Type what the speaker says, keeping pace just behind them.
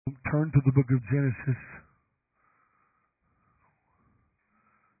Turn to the book of Genesis.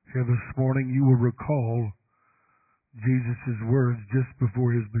 Here this morning, you will recall Jesus' words just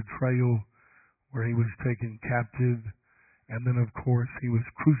before his betrayal, where he was taken captive, and then, of course, he was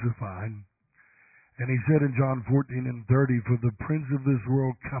crucified. And he said in John 14:30, "For the prince of this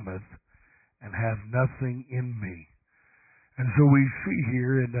world cometh, and hath nothing in me." And so we see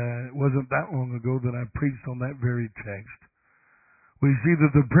here, and it wasn't that long ago that I preached on that very text, we see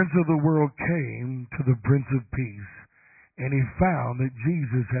that the Prince of the world came to the Prince of Peace, and he found that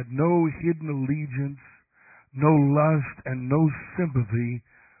Jesus had no hidden allegiance, no lust, and no sympathy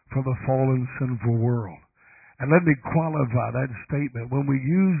for the fallen, sinful world. And let me qualify that statement. When we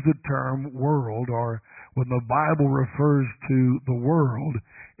use the term world, or when the Bible refers to the world,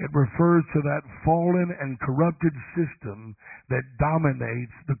 it refers to that fallen and corrupted system that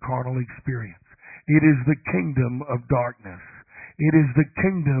dominates the carnal experience. It is the kingdom of darkness. It is the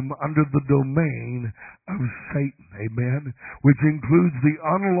kingdom under the domain of Satan, amen, which includes the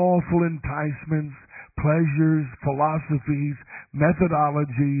unlawful enticements, pleasures, philosophies,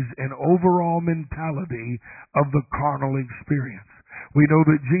 methodologies, and overall mentality of the carnal experience. We know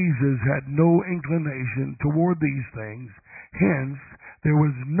that Jesus had no inclination toward these things. Hence, there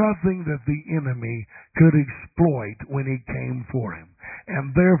was nothing that the enemy could exploit when he came for him.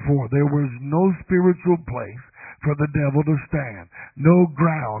 And therefore, there was no spiritual place for the devil to stand, no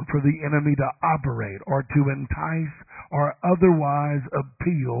ground for the enemy to operate or to entice or otherwise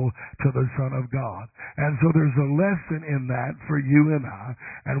appeal to the Son of God. And so there's a lesson in that for you and I,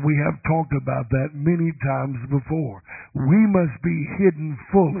 and we have talked about that many times before. We must be hidden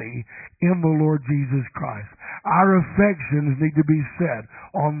fully in the Lord Jesus Christ. Our affections need to be set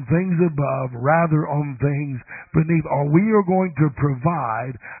on things above rather on things beneath, or we are going to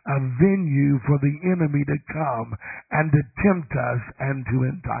provide a venue for the enemy to come and to tempt us and to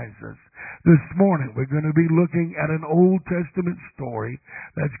entice us. This morning we're going to be looking at an Old Testament story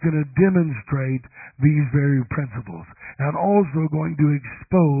that's going to demonstrate these very principles, and also going to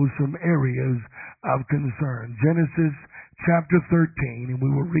expose some areas of concern. Genesis chapter 13, and we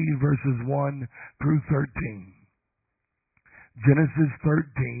will read verses 1 through 13. Genesis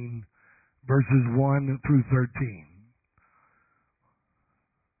 13, verses 1 through 13.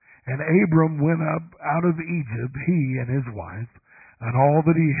 And Abram went up out of Egypt, he and his wife, and all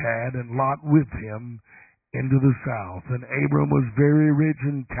that he had, and Lot with him, into the south. And Abram was very rich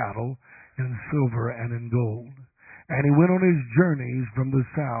in cattle, in silver, and in gold. And he went on his journeys from the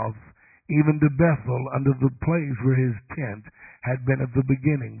south, even to Bethel, unto the place where his tent had been at the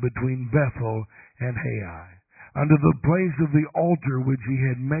beginning, between Bethel and Hai, unto the place of the altar which he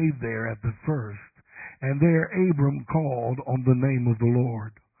had made there at the first. And there Abram called on the name of the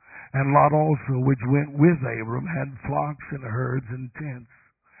Lord. And Lot also, which went with Abram, had flocks and herds and tents.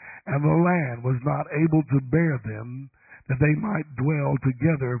 And the land was not able to bear them, that they might dwell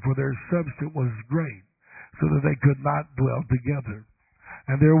together, for their substance was great, so that they could not dwell together.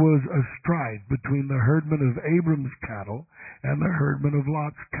 And there was a strife between the herdmen of Abram's cattle and the herdmen of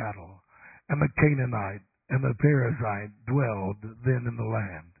Lot's cattle. And the Canaanite and the Perizzite dwelled then in the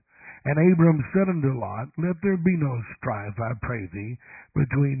land. And Abram said unto Lot, Let there be no strife, I pray thee,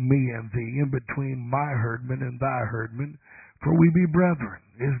 between me and thee, and between my herdmen and thy herdmen, for we be brethren.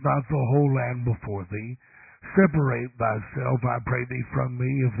 Is not the whole land before thee? Separate thyself, I pray thee, from me.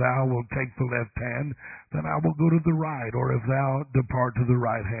 If thou wilt take the left hand, then I will go to the right, or if thou depart to the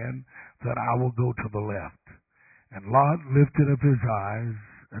right hand, then I will go to the left. And Lot lifted up his eyes,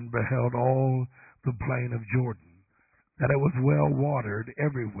 and beheld all the plain of Jordan, that it was well watered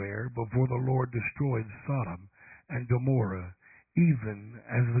everywhere before the Lord destroyed Sodom and Gomorrah, even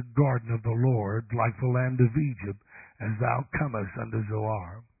as the garden of the Lord, like the land of Egypt, as thou comest unto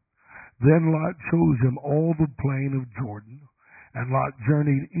Zoar. Then Lot chose him all the plain of Jordan, and Lot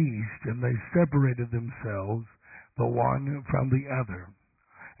journeyed east, and they separated themselves, the one from the other.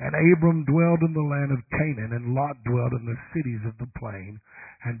 And Abram dwelled in the land of Canaan, and Lot dwelled in the cities of the plain,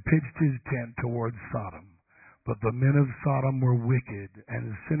 and pitched his tent toward Sodom. But the men of Sodom were wicked,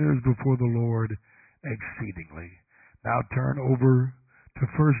 and sinners before the Lord exceedingly. Now turn over to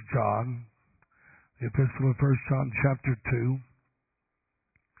 1 John, the epistle of 1 John chapter 2.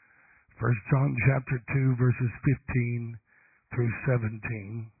 1 John chapter 2, verses 15 through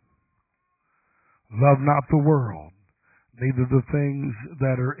 17. Love not the world, neither the things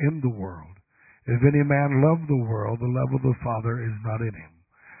that are in the world. If any man love the world, the love of the Father is not in him.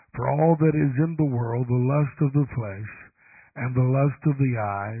 For all that is in the world, the lust of the flesh, and the lust of the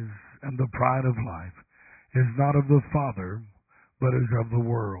eyes, and the pride of life, is not of the Father, but is of the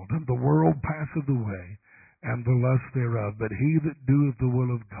world. And the world passeth away, and the lust thereof. But he that doeth the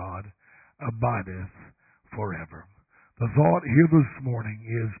will of God abideth forever. The thought here this morning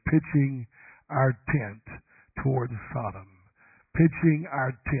is pitching our tent towards Sodom. Pitching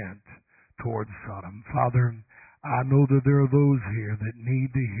our tent towards Sodom. Father, I know that there are those here that need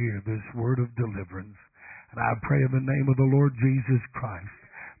to hear this word of deliverance. And I pray in the name of the Lord Jesus Christ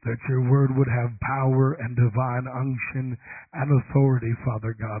that your word would have power and divine unction and authority,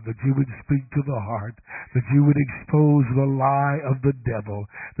 Father God, that you would speak to the heart, that you would expose the lie of the devil,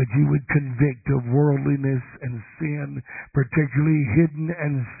 that you would convict of worldliness and sin, particularly hidden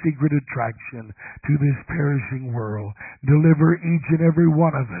and secret attraction to this perishing world. Deliver each and every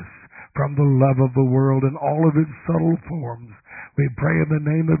one of us from the love of the world in all of its subtle forms. We pray in the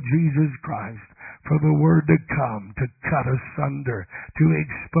name of Jesus Christ for the word to come, to cut asunder, to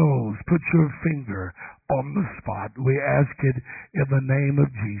expose, put your finger on the spot. We ask it in the name of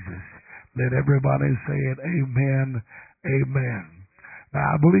Jesus. Let everybody say it, amen, amen. Now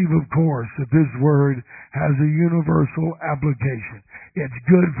I believe, of course, that this word has a universal application. It's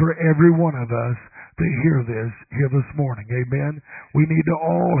good for every one of us to hear this morning, amen. We need to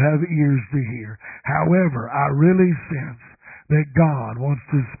all have ears to hear. However, I really sense that God wants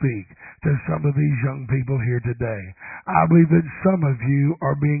to speak to some of these young people here today. I believe that some of you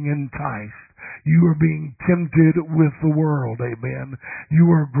are being enticed. You are being tempted with the world, amen. You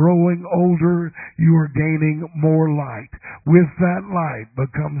are growing older. You are gaining more light. With that light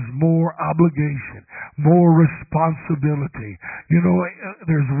becomes more obligation, more responsibility. You know,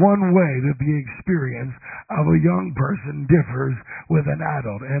 there's one way that the experience of a young person differs with an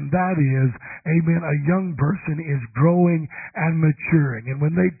adult, and that is, amen, a young person is growing and maturing. And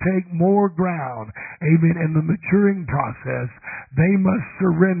when they take more ground, amen, in the maturing process, they must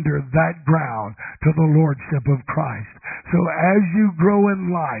surrender that ground to the Lordship of Christ. So as you grow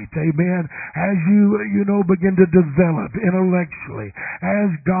in light, amen, as you begin to develop intellectually, as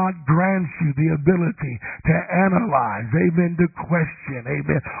God grants you the ability to analyze, amen, to question,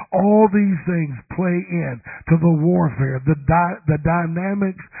 amen, all these things play in to the warfare, the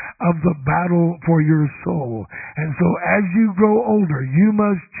dynamics of the battle for your soul. And so as you grow older, you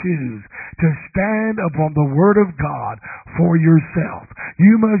must choose to stand upon the Word of God for yourself.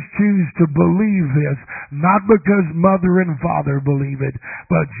 You must choose to believe this, not because mother and father believe it,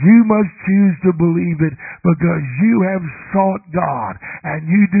 but you must choose to believe it because you have sought God, and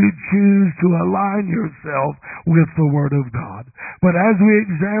you do choose to align yourself with the Word of God. But as we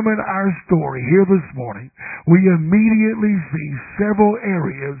examine our story here this morning, we immediately see several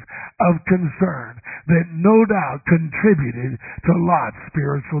areas of concern that no doubt contributed to Lot's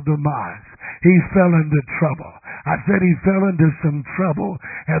spiritual demise. He fell into trouble. I said he fell into some trouble,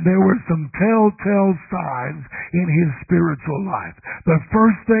 and there were some telltale signs in his spiritual life. The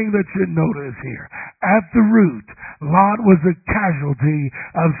first thing that you notice here, at the root, Lot was a casualty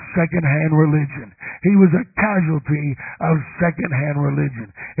of secondhand religion. He was a casualty of secondhand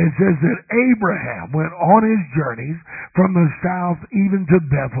religion. It says that Abraham went on his journeys from the south even to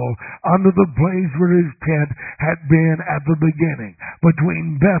Bethel, under the place where his tent had been at the beginning,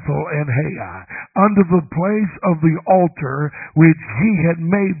 between Bethel and Hai, under the place of the altar which he had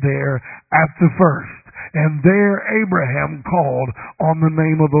made there at the first. And there Abraham called on the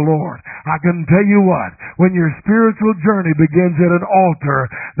name of the Lord. I can tell you what, when your spiritual journey begins at an altar,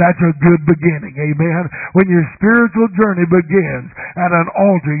 that's a good beginning. Amen. When your spiritual journey begins at an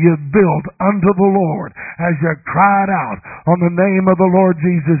altar you built unto the Lord, as you cried out on the name of the Lord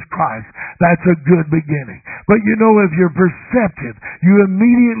Jesus Christ, that's a good beginning. But you know, if you're perceptive, you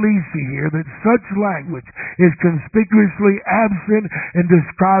immediately see here that such language is conspicuously absent in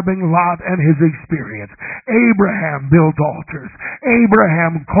describing Lot and his experience. Abraham built altars.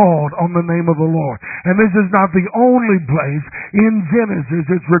 Abraham called on the name of the Lord. And this is not the only place in Genesis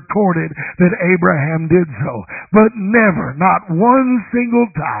it's recorded that Abraham did so. But never, not one single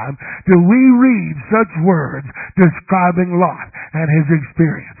time, do we read such words describing Lot and his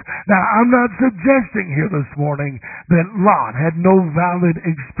experience. Now, I'm not suggesting here this morning that Lot had no valid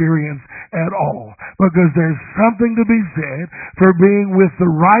experience at all, because there's something to be said for being with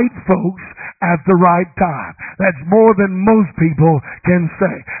the right folks at the right time. That's more than most people can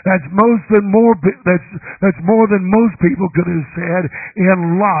say. That's more than most people could have said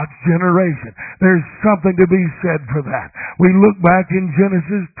in Lot's generation. There's something to be said for that. We look back in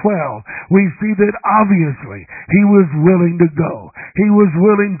Genesis 12. We see that obviously he was willing to go. He was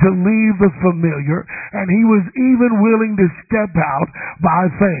willing to leave the familiar, and he was even willing to step out by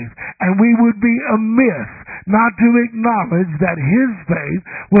faith. And we would be amiss not to acknowledge that his faith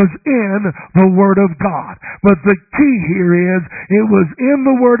was in the Word of God. But the key here is it was in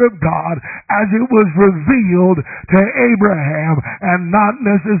the Word of God as it was revealed to Abraham and not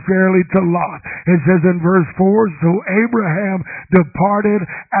necessarily to Lot. It says in verse 4, so Abraham departed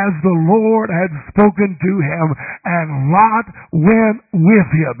as the Lord had spoken to him, and Lot went with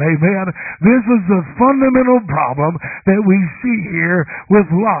him. Amen. This is the fundamental problem that we see here with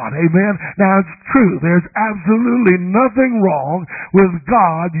Lot. Amen. Now it's true. There's absolutely nothing wrong with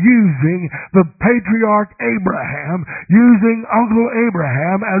God using the patriarch Abraham, using Uncle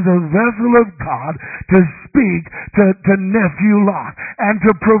Abraham as a vessel of God to speak to nephew Lot and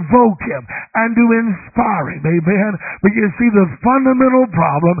to provoke him and to inspire him. Amen. But you see, the fundamental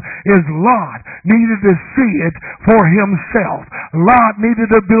problem is Lot needed to see it for himself. Lot needed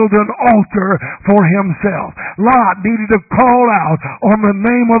to build an altar for himself. Lot needed to call out on the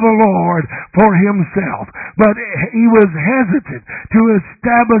name of the Lord for himself. But he was hesitant to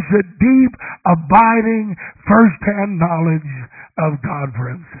establish a deep, abiding, first-hand knowledge of God for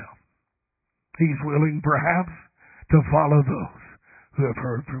himself. He's willing, perhaps, to follow those who have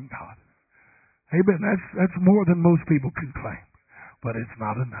heard from God. Amen. That's more than most people can claim. But it's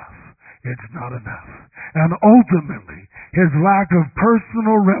not enough. It's not enough. And ultimately, his lack of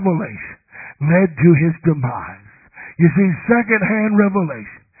personal revelation led to his demise. You see, second-hand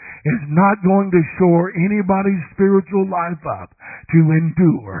revelation is not going to shore anybody's spiritual life up to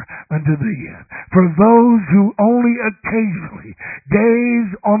endure unto the end. For those who only occasionally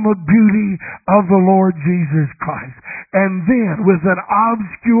gaze on the beauty of the Lord Jesus Christ, and then with an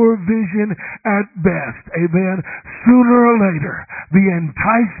obscure vision at best, amen, sooner or later, the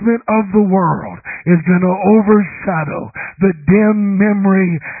enticement of the world is going to overshadow the dim memory,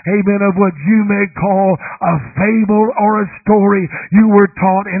 amen, of what you may call a fable or a story you were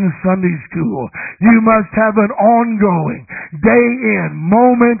taught in Sunday school. You must have an ongoing, day in,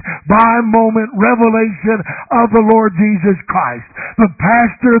 moment by moment revelation of the Lord Jesus Christ. The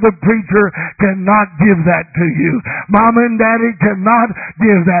pastor, the preacher cannot give that to you. Mom and daddy cannot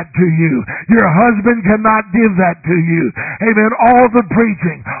give that to you. Your husband cannot give that to you. Amen. All the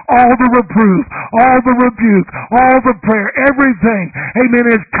preaching, all the reproof, all the rebuke, all the prayer, everything, amen,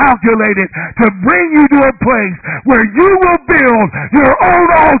 is calculated to bring you to a place where you will build your own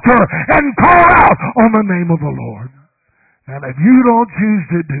altar and call out on the name of the Lord. And if you don't choose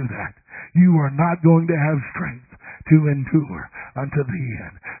to do that, you are not going to have strength to endure unto the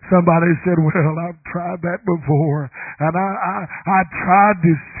end. Somebody said, well, I've tried that before, and I tried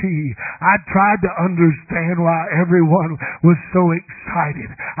to see, I tried to understand why everyone was so excited.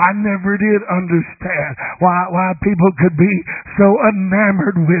 I never did understand why people could be so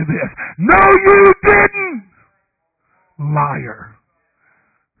enamored with this. No, you didn't! Liar.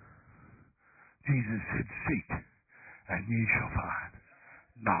 Jesus said, seek, and ye shall find.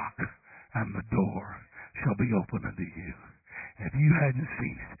 Knock, and the door shall be open unto you. If you hadn't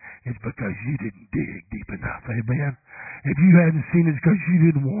seen it, it's because you didn't dig deep enough. Amen. If you hadn't seen it, it's because you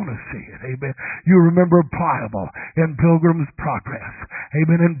didn't want to see it. Amen. You remember Pliable in Pilgrim's Progress.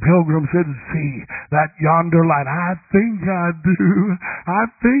 Amen. And Pilgrim said, see that yonder light. I think I do. I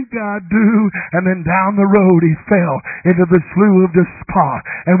think I do. And then down the road he fell into the slough of despair.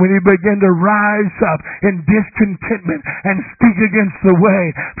 And when he began to rise up in discontentment and speak against the way,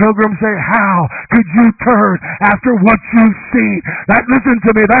 Pilgrim said, how could you turn after what you've seen? Listen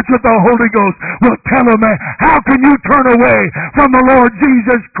to me, that's what the Holy Ghost will tell a man. How can you turn away from the Lord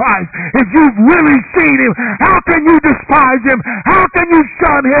Jesus Christ? If you've really seen him, how can you despise him? How can you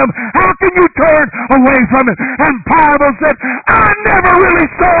shun him? How can you turn away from him? And Bible said, I never really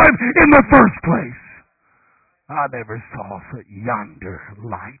saw him in the first place. I never saw yonder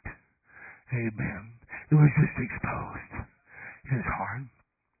light. Amen. It was just exposed. His heart.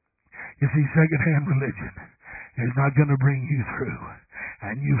 You see, second-hand religion is not going to bring you through,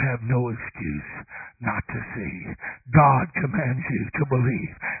 and you have no excuse not to see. God commands you to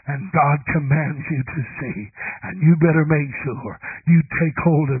believe, and God commands you to see, and you better make sure you take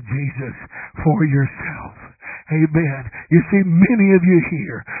hold of Jesus for yourself. Amen. You see, many of you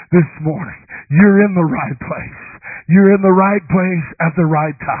here this morning, you're in the right place. You're in the right place at the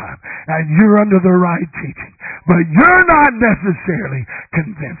right time, and you're under the right teaching, but you're not necessarily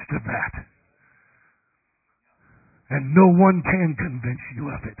convinced of that. And no one can convince you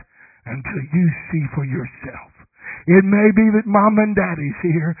of it until you see for yourself. It may be that mom and daddy's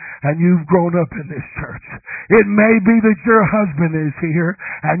here and you've grown up in this church. It may be that your husband is here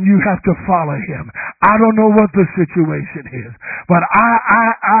and you have to follow him. I don't know what the situation is, but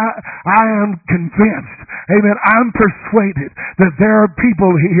I am convinced, amen, I'm persuaded that there are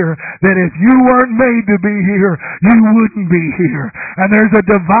people here that if you weren't made to be here, you wouldn't be here. And there's a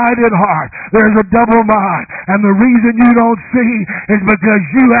divided heart. There's a double mind. And the reason you don't see is because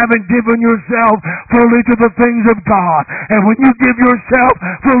you haven't given yourself fully to the things of God. And when you give yourself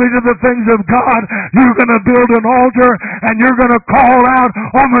fully to the things of God, you're going to build an altar and you're going to call out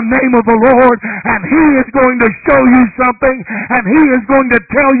on the name of the Lord, and He is going to show you something, and He is going to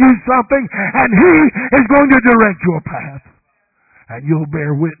tell you something, and He is going to direct your path. And you'll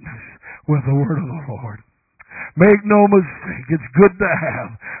bear witness with the word of the Lord. Make no mistake, it's good to have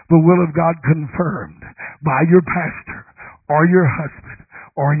the will of God confirmed by your pastor or your husband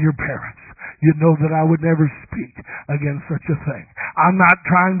or your parents. You know that I would never speak against such a thing. I'm not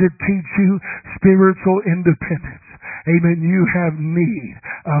trying to teach you spiritual independence. Amen. You have need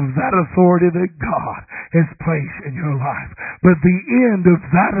of that authority that God has placed in your life. But the end of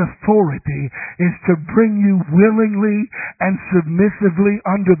that authority is to bring you willingly and submissively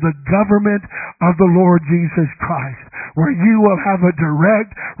under the government of the Lord Jesus Christ, where you will have a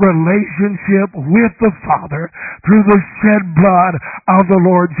direct relationship with the Father through the shed blood of the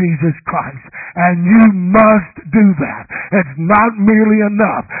Lord Jesus Christ. And you must do that. It's not merely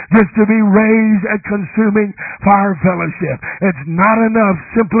enough just to be raised at consuming fire fellowship. It's not enough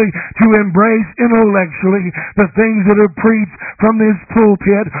simply to embrace intellectually the things that are preached from this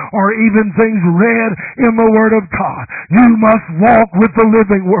pulpit or even things read in the Word of God. You must walk with the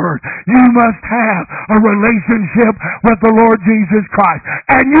living Word. You must have a relationship with the Lord Jesus Christ.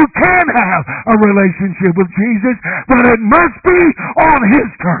 And you can have a relationship with Jesus, but it must be on His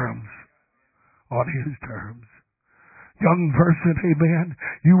terms. On His terms. Young person, amen,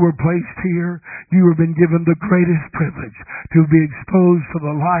 you were placed here. You have been given the greatest privilege to be exposed to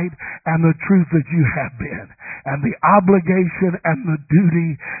the light and the truth that you have been. And the obligation and the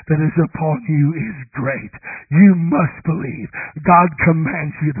duty that is upon you is great. You must believe. God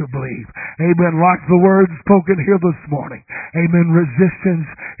commands you to believe. Amen. Like the words spoken here this morning. Amen. Resistance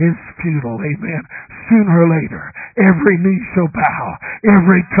is futile. Amen. Sooner or later, every knee shall bow.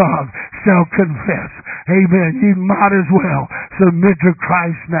 Every tongue shall confess. Amen. You might as well submit to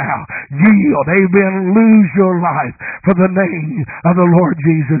Christ now. Yield. Amen. Lose your life for the name of the Lord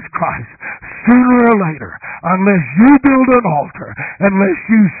Jesus Christ. Sooner or later, unless you build an altar, unless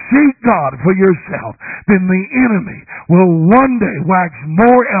you seek God for yourself, then the enemy will one day wax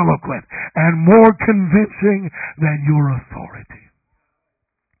more eloquent and more convincing than your authority.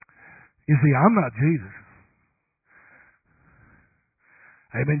 You see, I'm not Jesus.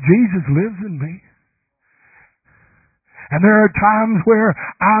 Amen. Jesus lives in me. And there are times where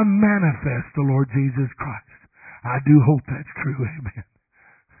I manifest the Lord Jesus Christ. I do hope that's true. Amen.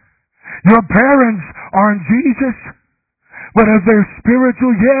 Your parents aren't Jesus, but if they're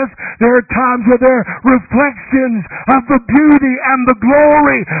spiritual, yes, there are times where they're reflections of the beauty and the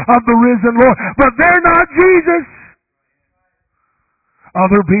glory of the risen Lord, but they're not Jesus.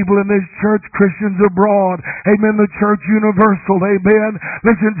 Other people in this church, Christians abroad, amen, the church universal, amen.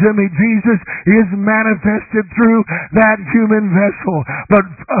 Listen to me, Jesus is manifested through that human vessel. But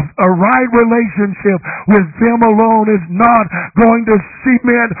a right relationship with them alone is not going to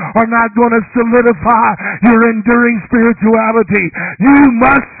cement or not going to solidify your enduring spirituality. You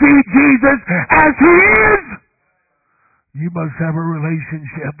must see Jesus as He is. You must have a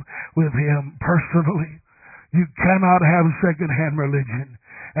relationship with Him personally. You cannot have second-hand religion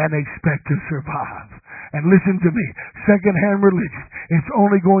and expect to survive. And listen to me, second-hand religion is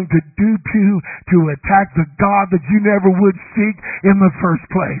only going to dupe you to attack the God that you never would seek in the first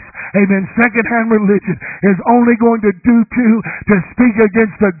place. Amen. Second-hand religion is only going to dupe you to speak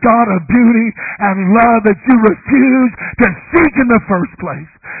against the God of beauty and love that you refuse to seek in the first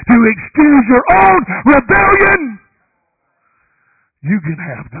place, to excuse your own rebellion. You can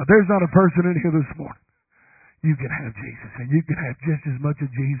have. Now, there's not a person in here this morning. You can have Jesus, and you can have just as much of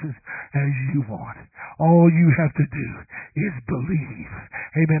Jesus as you want. All you have to do is believe,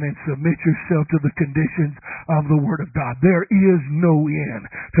 amen, and submit yourself to the conditions of the Word of God. There is no end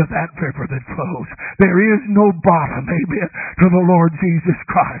to that river that flows. There is no bottom, amen, to the Lord Jesus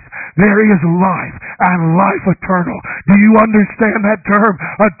Christ. There is life, and life eternal. Do you understand that term?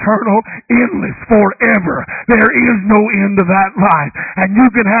 Eternal, endless, forever. There is no end to that life, and you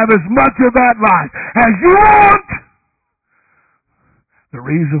can have as much of that life as you want. The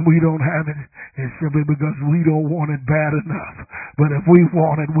reason we don't have it is simply because we don't want it bad enough. But if we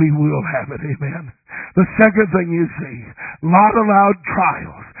want it, we will have it. Amen. The second thing you see, Lot allowed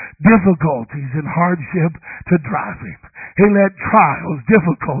trials, difficulties, and hardship to drive him. He let trials,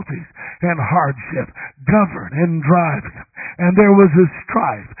 difficulties, and hardship govern and drive him. And there was a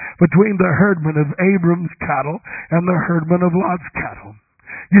strife between the herdmen of Abram's cattle and the herdmen of Lot's cattle.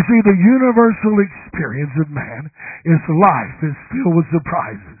 You see, the universal experience of man is life is filled with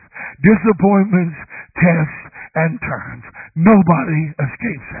surprises, disappointments, tests, and turns. Nobody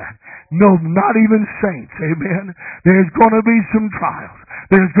escapes that. No, not even saints. Amen. There's going to be some trials.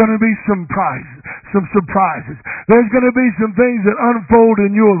 There's going to be some surprises. There's going to be some things that unfold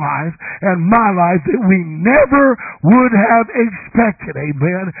in your life and my life that we never would have expected.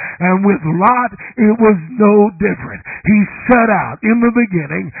 Amen. And with Lot, it was no different. He set out in the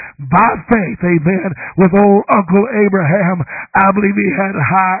beginning by faith. Amen. With old Uncle Abraham, I believe he had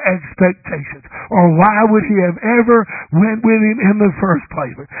high expectations. Or why would he have ever went with him in the first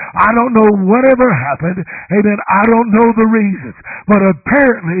place? I don't know whatever happened. Amen. I don't know the reasons. But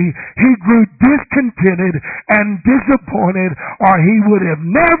apparently he grew discontented and disappointed, or he would have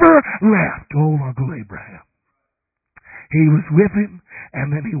never left old Uncle Abraham. He was with him,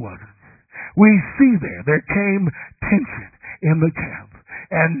 and then he wasn't. We see there came tension in the camp.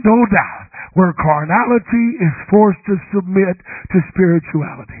 And no doubt, where carnality is forced to submit to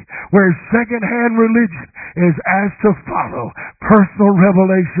spirituality, where second-hand religion is asked to follow personal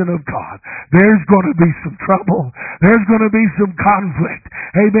revelation of God, there's going to be some trouble. There's going to be some conflict.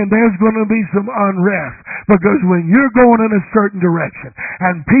 Amen. There's going to be some unrest. Because when you're going in a certain direction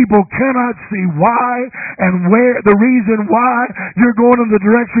and people cannot see why and where, the reason why you're going in the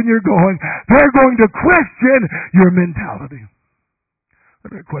direction you're going, they're going to question your mentality.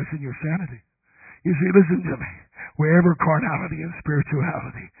 They're going to question your sanity. You see, listen to me. Wherever carnality and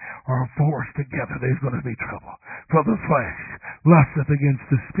spirituality are forced together, there's going to be trouble. For the flesh lusteth against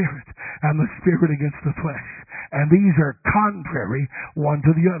the spirit, and the spirit against the flesh. And these are contrary one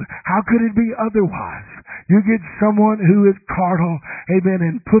to the other. How could it be otherwise? You get someone who is carnal, amen,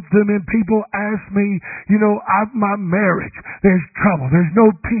 and put them in. People ask me, my marriage, there's trouble. There's no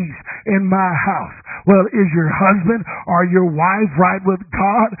peace in my house. Well, is your husband or your wife right with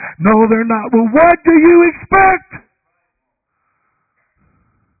God? No, they're not. Well, what do you expect?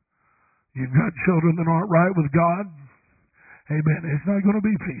 You've got children that aren't right with God. Amen. It's not going to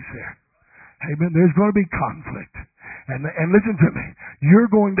be peace there. Amen. There's going to be conflict. And listen to me.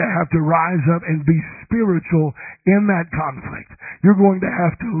 You're going to have to rise up and be spiritual in that conflict. You're going to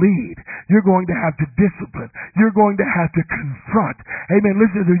have to lead. You're going to have to discipline. You're going to have to confront. Amen.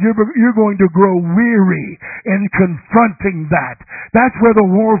 Listen to me. You're going to grow weary in confronting that. That's where the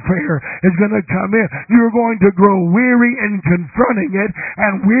warfare is going to come in. You're going to grow weary in confronting it,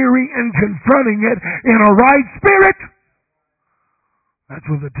 and weary in confronting it in a right spirit. That's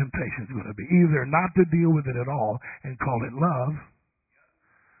what the temptation is going to be. Either not to deal with it at all and call it love,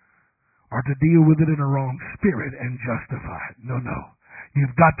 or to deal with it in a wrong spirit and justify it. No.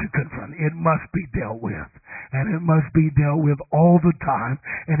 You've got to confront it. It must be dealt with. And it must be dealt with all the time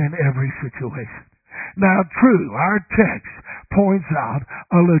and in every situation. Now, true, our text points out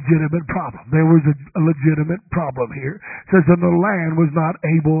a legitimate problem. There was a legitimate problem here. It says that the land was not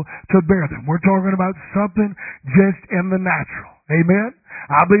able to bear them. We're talking about something just in the natural. Amen?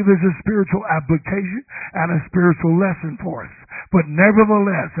 I believe there's a spiritual application and a spiritual lesson for us. But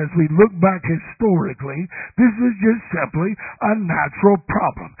nevertheless, as we look back historically, this is just simply a natural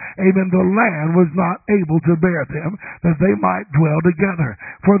problem. Amen. The land was not able to bear them, that they might dwell together.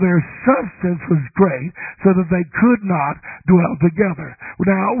 For their substance was great, so that they could not dwell together.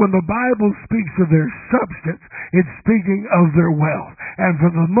 Now, when the Bible speaks of their substance, it's speaking of their wealth. And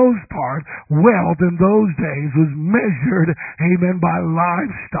for the most part, wealth in those days was measured, amen, by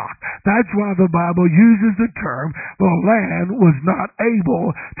livestock. That's why the Bible uses the term, the land was not able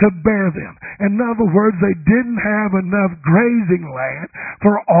to bear them. In other words, they didn't have enough grazing land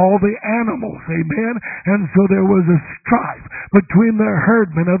for all the animals. Amen? And so there was a strife between the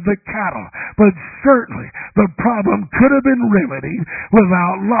herdmen of the cattle. But certainly the problem could have been remedied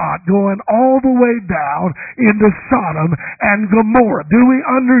without Lot going all the way down into Sodom and Gomorrah. Do we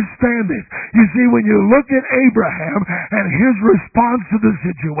understand this? You see, when you look at Abraham and his response to the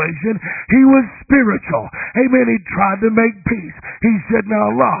situation, he was spiritual. Amen. He tried to make peace. He said, now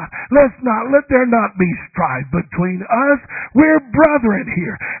Lot, Let there not be strife between us. We're brethren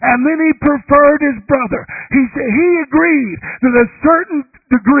here. And then he preferred his brother. He said he agreed that a certain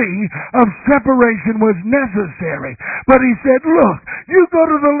degree of separation was necessary. But he said, look, you go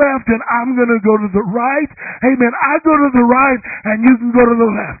to the left and I'm going to go to the right. Amen. I go to the right and you can go to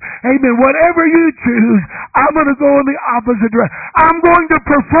the left. Amen. Whatever you choose, I'm going to go in the opposite direction. I'm going to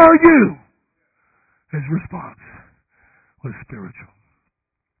prefer you. His response was spiritual.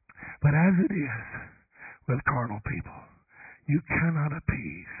 But as it is with carnal people, you cannot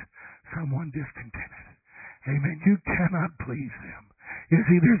appease someone discontented. Amen. You cannot please them. You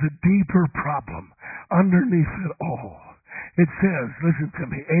see, there's a deeper problem underneath it all. It says, listen to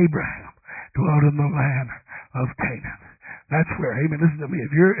me, Abraham dwelt in the land of Canaan. That's where, amen, listen to me,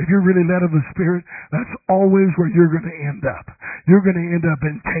 if you're really led of the Spirit, that's always where you're going to end up. You're going to end up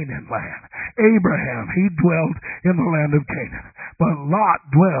in Canaan land. Abraham, he dwelt in the land of Canaan. But Lot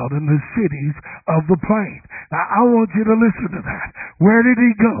dwelled in the cities of the plain. Now, I want you to listen to that. Where did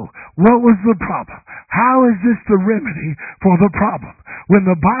he go? What was the problem? How is this the remedy for the problem? When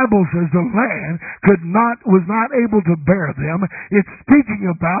the Bible says the land was not able to bear them, it's speaking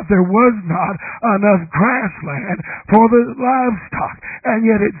about there was not enough grassland for the livestock. And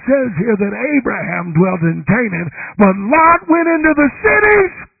yet it says here that Abraham dwelt in Canaan, but Lot went into the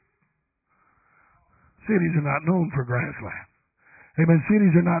cities. Cities are not known for grassland. Amen.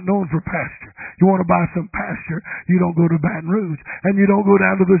 Cities are not known for pasture. You want to buy some pasture, you don't go to Baton Rouge. And you don't go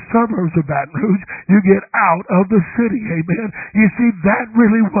down to the suburbs of Baton Rouge. You get out of the city. Amen. You see, that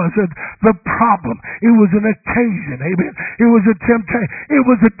really wasn't the problem. It was an occasion. Amen. It was a temptation. It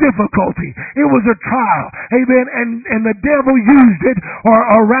was a difficulty. It was a trial. Amen. And the devil used it,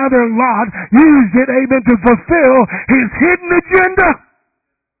 or rather Lot used it, amen, to fulfill his hidden agenda.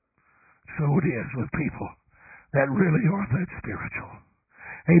 So it is with people that really are that spiritual.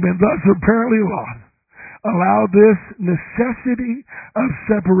 Amen. Thus, apparently, Lot allowed this necessity of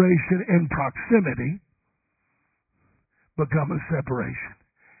separation in proximity become a separation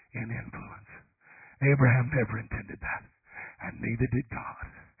in influence. Abraham never intended that, and neither did God.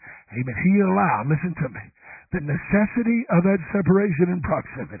 Amen. He allowed, listen to me, the necessity of that separation in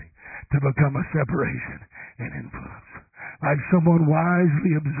proximity to become a separation in influence. Like someone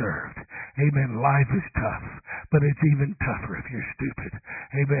wisely observed, amen, life is tough, but it's even tougher if you're stupid.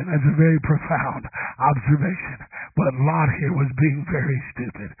 Amen. That's a very profound observation. But Lot here was being very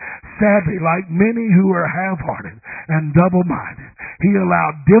stupid. Sadly, like many who are half-hearted and double-minded, he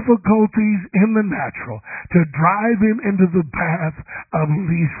allowed difficulties in the natural to drive him into the path of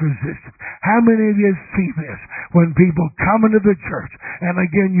least resistance. How many of you see this when people come into the church and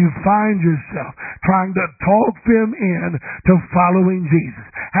again you find yourself trying to talk them in to following Jesus,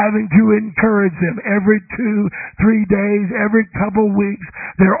 having to encourage them every 2-3 days, every couple weeks,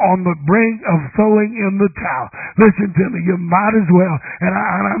 they're on the brink of throwing in the towel. Listen to me, you might as well, and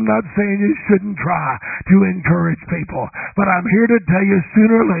I'm not saying you shouldn't try to encourage people, but I'm here to tell you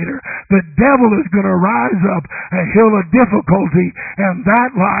sooner or later, the devil is going to rise up a hill of difficulty in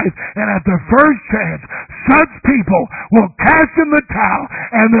that life, and at the first chance, such people will cast in the towel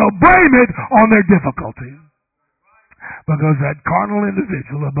and they'll blame it on their difficulty. Because that carnal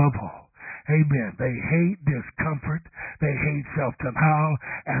individual above all, amen, they hate discomfort, they hate self-denial,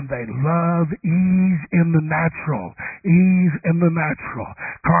 and they love ease in the natural. Ease in the natural.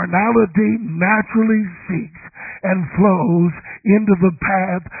 Carnality naturally seeks and flows into the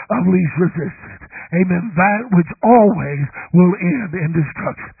path of least resistance. Amen. That which always will end in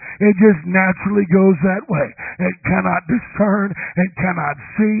destruction. It just naturally goes that way. It cannot discern. It cannot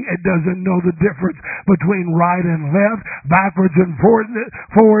see. It doesn't know the difference between right and left, backwards and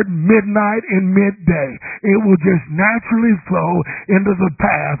forward, midnight and midday. It will just naturally flow into the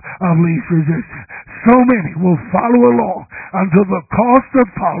path of least resistance. So many will follow along until the cost to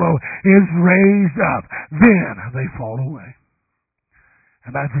follow is raised up. Then they fall away.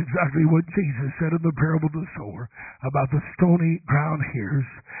 And that's exactly what Jesus said in the parable of the sower about the stony ground hearers.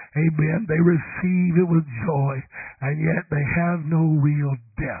 Amen. They receive it with joy, and yet they have no real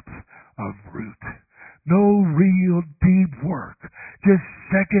depth of root. No real deep work. Just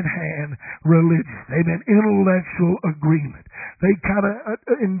secondhand religion. Amen. Intellectual agreement. They kind of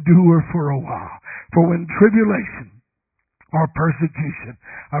endure for a while. For when tribulation or persecution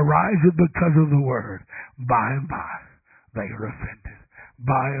arises because of the word, by and by they are offended.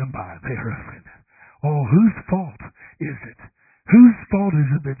 By and by they are offended. Oh, whose fault is it? Whose fault is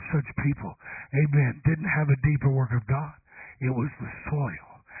it that such people, amen, didn't have a deeper work of God? It was the soil.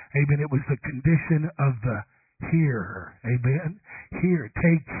 Amen. It was the condition of the hearer. Amen. Hear.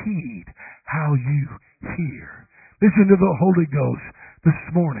 Take heed how you hear. Listen to the Holy Ghost this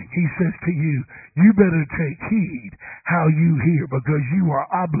morning, He says to you, you better take heed how you hear, because you are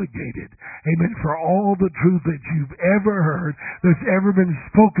obligated, amen, for all the truth that you've ever heard, that's ever been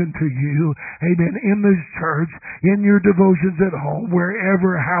spoken to you, amen, in this church, in your devotions at home,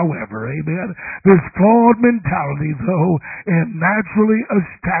 wherever, however, amen. This flawed mentality, though, and naturally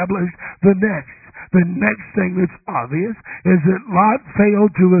established the next. The next thing that's obvious is that Lot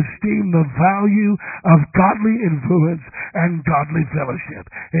failed to esteem the value of godly influence and godly fellowship.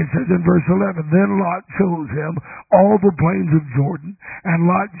 It says in verse 11, then Lot chose him all the plains of Jordan, and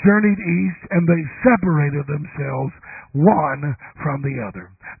Lot journeyed east, and they separated themselves one from the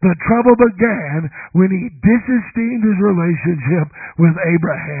other. The trouble began when he disesteemed his relationship with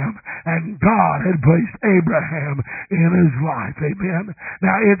Abraham, and God had placed Abraham in his life. Amen.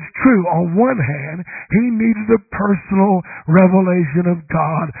 Now it's true, on one hand, he needed a personal revelation of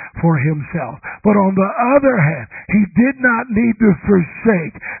God for himself. But on the other hand, he did not need to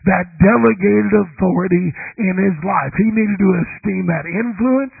forsake that delegated authority in his life. He needed to esteem that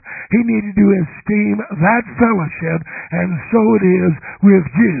influence. He needed to esteem that fellowship. And so it is with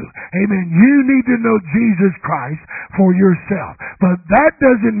you. Amen. You need to know Jesus Christ for yourself. But that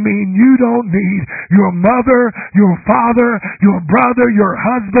doesn't mean you don't need your mother, your father, your brother, your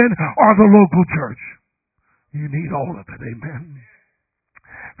husband, or the local church. You need all of it. Amen.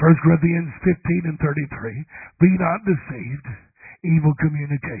 1 Corinthians 15 and 33. Be not deceived. Evil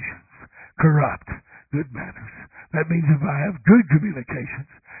communications corrupt good manners. That means if I have good communications,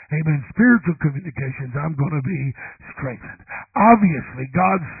 amen, spiritual communications, I'm going to be strengthened. Obviously,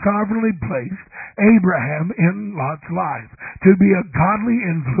 God sovereignly placed Abraham in Lot's life to be a godly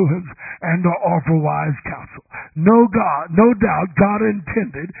influence and to offer wise counsel. No doubt God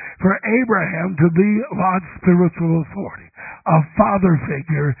intended for Abraham to be Lot's spiritual authority, a father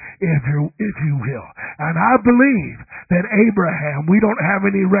figure, if you will. And I believe that Abraham, we don't have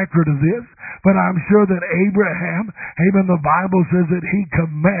any record of this, but I'm sure that Abraham, amen, the Bible says that he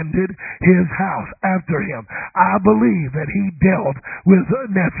commanded his house after him. I believe that he dealt with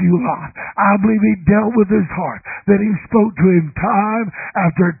nephew Lot. I believe he dealt with his heart, that he spoke to him time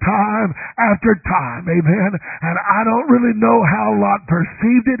after time after time, amen. And I don't really know how Lot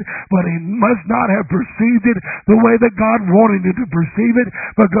perceived it, but he must not have perceived it the way that God wanted him to perceive it,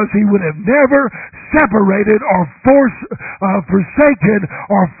 because he would have never separated or forsaken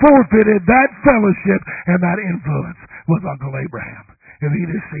or forfeited that fellowship and that influence with Uncle Abraham, if he'd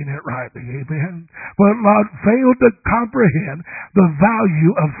have seen it rightly, amen. But Lot failed to comprehend the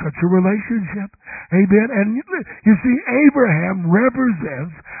value of such a relationship, amen. And you see, Abraham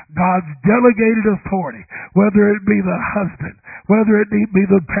represents God's delegated authority, whether it be the husband, whether it be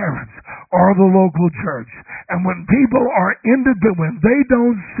the parents, or the local church. And when people are independent, when they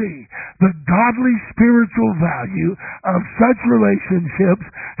don't see the godly spiritual value of such relationships,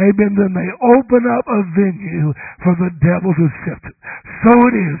 amen, then they open up a venue for the devil to sift it. So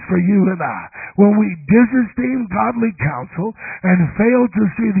it is for you and I. When we disesteem godly counsel and fail to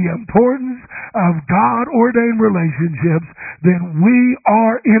see the importance of God-ordained relationships, then we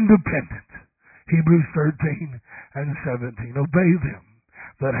are independent. Hebrews 13 and 17. Obey them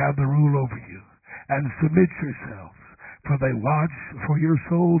that have the rule over you, and submit yourselves, for they watch for your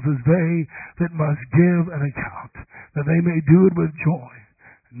souls as they that must give an account, that they may do it with joy,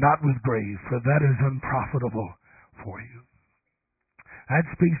 not with grief, for that is unprofitable for you. That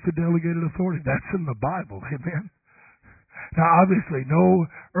speaks to delegated authority. That's in the Bible, amen. Now, obviously, no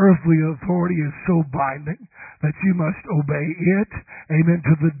earthly authority is so binding that you must obey it, amen,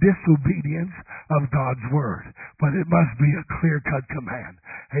 to the disobedience of God's Word. But it must be a clear-cut command.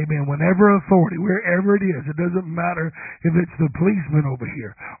 Amen. Whenever authority, wherever it is, it doesn't matter if it's the policeman over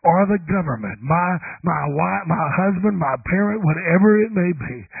here or the government, my wife, my husband, my parent, whatever it may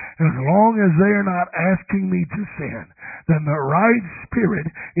be, as long as they are not asking me to sin, then the right spirit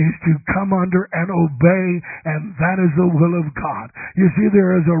is to come under and obey, and that is the will of God. You see,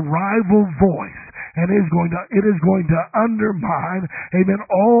 there is a rival voice, and it is going to undermine, amen,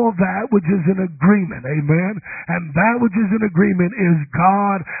 all that which is in agreement, amen. And that which is in agreement is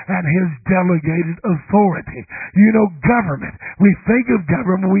God and His delegated authority. You know, government. We think of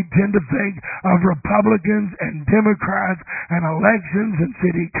government, we tend to think of Republicans and Democrats and elections and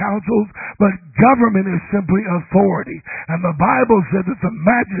city councils, but government is simply authority. And the Bible said that the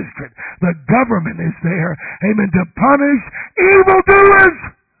magistrate, the government is there, amen, to punish evildoers.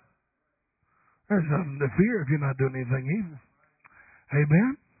 There's nothing to fear if you're not doing anything evil.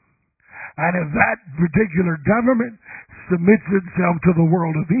 Amen? And if that particular government submits itself to the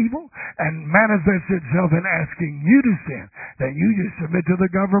world of evil and manifests itself in asking you to sin, then you just submit to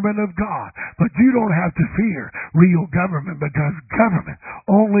the government of God. But you don't have to fear real government, because government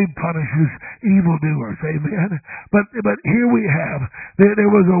only punishes evildoers. Amen. But here we have,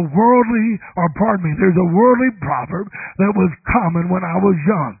 there was a there's a worldly proverb that was common when I was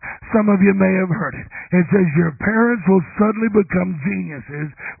young. Some of you may have heard it. It says your parents will suddenly become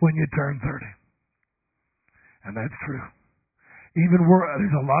geniuses when you turn 30. And that's true.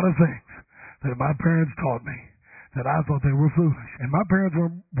 There's a lot of things that my parents taught me that I thought they were foolish. And my parents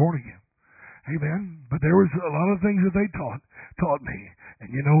weren't born again. Amen. But there was a lot of things that they taught me.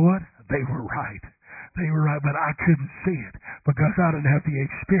 And you know what? They were right. They were right, but I couldn't see it because I didn't have the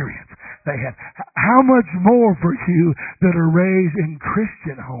experience they had. How much more for you that are raised in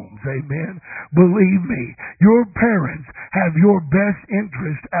Christian homes? Amen. Believe me, your parents have your best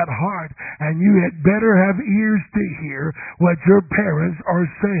interest at heart, and you had better have ears to hear what your parents are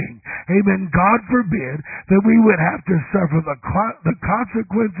saying. Amen. God forbid that we would have to suffer the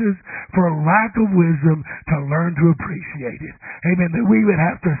consequences for lack of wisdom to learn to appreciate it. Amen. That we would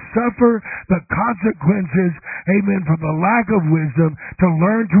have to suffer the consequences, amen, for the lack of wisdom to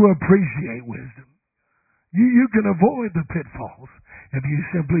learn to appreciate wisdom. You can avoid the pitfalls if you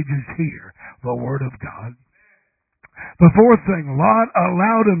simply just hear the Word of God. The fourth thing, Lot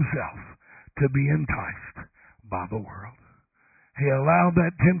allowed himself to be enticed by the world. He allowed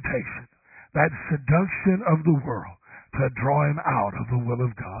that temptation, that seduction of the world, to draw him out of the will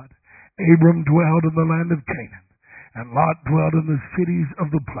of God. Abram dwelled in the land of Canaan, and Lot dwelled in the cities of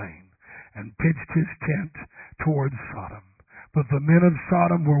the plain, and pitched his tent towards Sodom. But the men of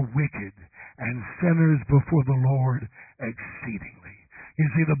Sodom were wicked and sinners before the Lord exceedingly. You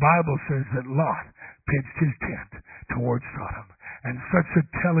see, the Bible says that Lot pitched his tent towards Sodom. And such a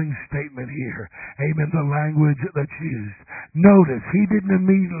telling statement here. Amen. The language that's used. Notice, he didn't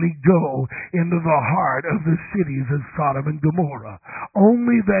immediately go into the heart of the cities of Sodom and Gomorrah.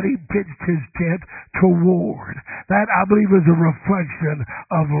 Only that he pitched his tent toward. That, I believe, is a reflection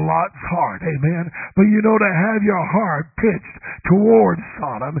of Lot's heart. Amen. But you know, to have your heart pitched toward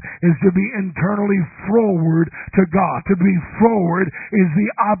Sodom is to be internally forward to God. To be forward is the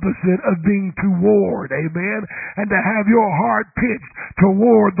opposite of being toward. Amen. And to have your heart pitched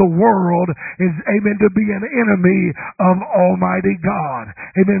toward the world is, amen, to be an enemy of Almighty God.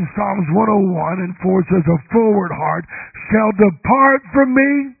 Amen. Psalms 101 and 4 says, a forward heart shall depart from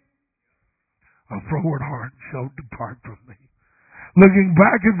me. A forward heart shall depart from me. Looking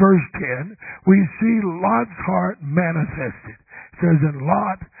back at verse 10, we see Lot's heart manifested. It says, and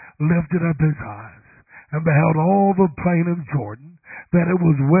Lot lifted up his eyes and beheld all the plain of Jordan, that it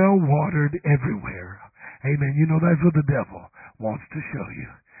was well watered everywhere. Amen. You know, that's what the devil wants to show you.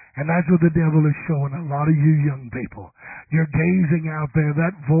 And that's what the devil is showing a lot of you young people. You're gazing out there.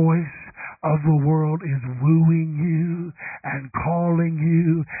 That voice of the world is wooing you and calling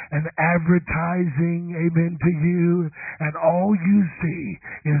you and advertising, amen, to you. And all you see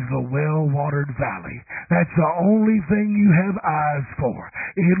is the well-watered valley. That's the only thing you have eyes for.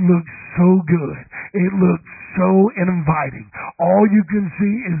 It looks so good. It looks so inviting. All you can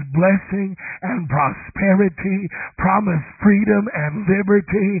see is blessing and prosperity, promised freedom and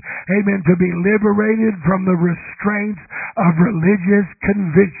liberty. Amen. To be liberated from the restraints of religious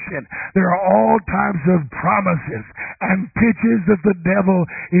conviction. There are all types of promises and pitches that the devil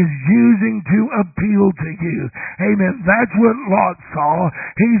is using to appeal to you. Amen. That's what Lot saw.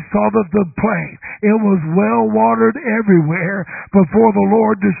 He saw that the plain, it was well watered everywhere before the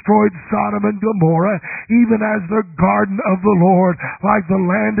Lord destroyed Sodom and Gomorrah, even as the garden of the Lord, like the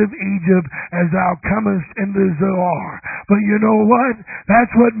land of Egypt, as thou comest into Zoar. But you know what?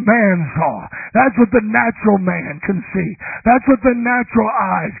 That's what man saw. That's what the natural man can see. That's what the natural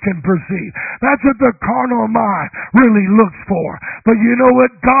eyes can perceive. That's what the carnal mind really looks for. But you know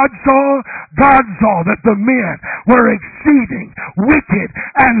what God saw? God saw that the men were exceeding wicked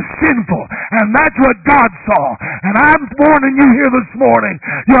and sinful. And that's what God saw. And I'm warning you here this morning,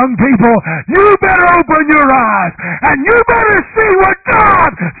 young people, you better open your eyes and you better see what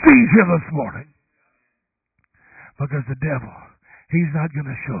God sees here this morning. Because the devil, he's not going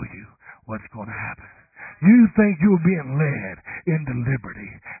to show you what's going to happen. You think you're being led into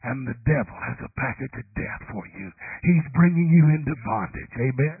liberty, and the devil has a package of death for you. He's bringing you into bondage.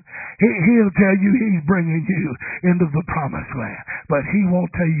 Amen. He'll tell you he's bringing you into the promised land, but he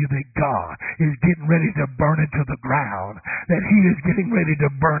won't tell you that God is getting ready to burn it to the ground, that he is getting ready to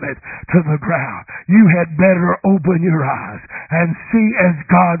burn it to the ground. You had better open your eyes and see as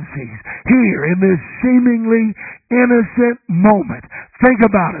God sees. Here in this seemingly innocent moment. Think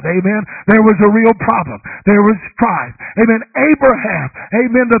about it, amen. There was a real problem. There was strife. Amen. Abraham,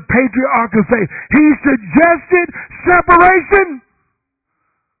 amen, the patriarch of faith, he suggested separation.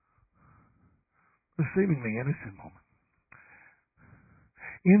 A seemingly innocent moment.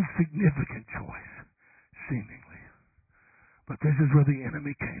 Insignificant choice, seemingly. But this is where the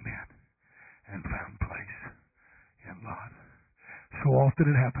enemy came in and found place in Lot. So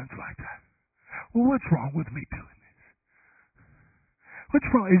often it happens like that. Well, what's wrong with me doing this? What's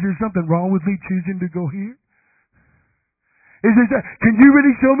wrong? Is there something wrong with me choosing to go here? Is there? Can you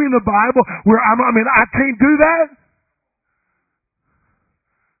really show me in the Bible where I can't do that?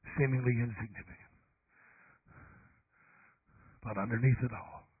 Seemingly insignificant. But underneath it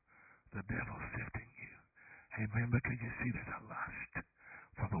all, the devil's sifting you. Amen. Because you see there's a lust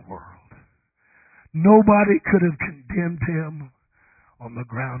for the world. Nobody could have condemned him on the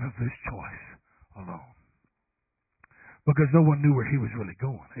ground of this choice alone. Because no one knew where he was really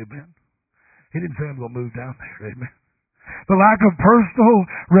going. Amen. He didn't say I'm going to move down there. Amen. The lack of personal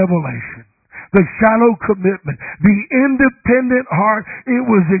revelation, the shallow commitment, the independent heart, it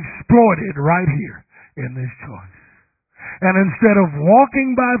was exploited right here in this choice. And instead of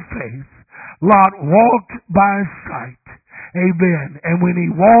walking by faith, Lot walked by sight. Amen. And when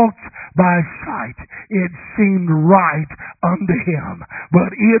he walked by sight, it seemed right unto him.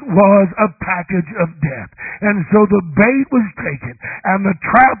 But it was a package of death. And so the bait was taken and the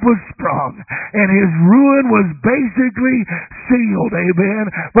trap was sprung. And his ruin was basically sealed. Amen.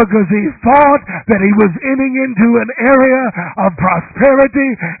 Because he thought that he was entering into an area of prosperity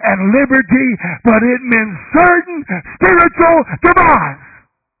and liberty, but it meant certain spiritual demise.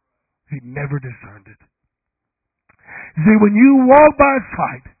 He never discerned it. See, when you walk by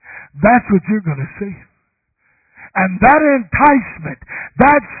sight, that's what you're going to see. And that enticement,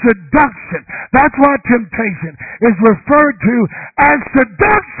 that seduction, that's why temptation is referred to as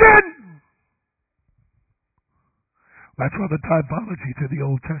seduction. That's why the typology to the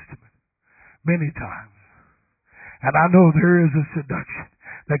Old Testament, many times. And I know there is a seduction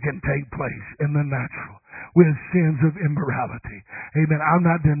that can take place in the natural with sins of immorality. Amen. I'm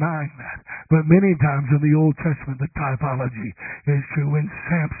not denying that. But many times in the Old Testament, the typology is true. When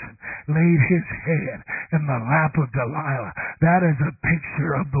Samson laid his head in the lap of Delilah, that is a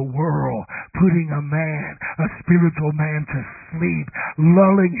picture of the world putting a man, a spiritual man, to sleep,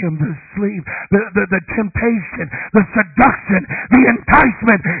 lulling him to sleep. The temptation, the seduction, the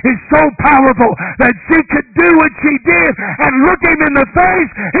enticement is so powerful that she could do what she did and look him in the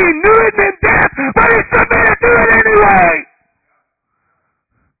face. He knew it meant death, but he submitted to it anyway.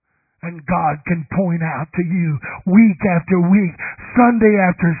 And God can point out to you week after week, Sunday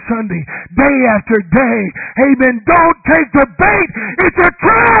after Sunday, day after day, amen, don't take the bait, it's a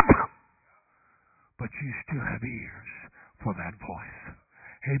trap. But you still have ears for that voice.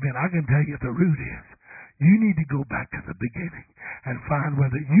 Amen. I can tell you the root is, you need to go back to the beginning and find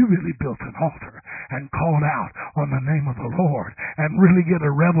whether you really built an altar and called out on the name of the Lord and really get a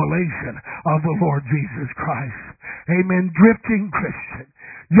revelation of the Lord Jesus Christ. Amen. Drifting Christian,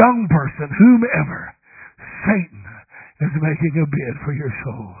 young person, whomever, Satan is making a bid for your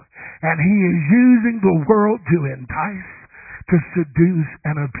soul. And he is using the world to entice, to seduce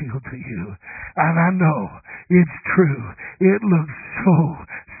and appeal to you. And I know it's true. It looks so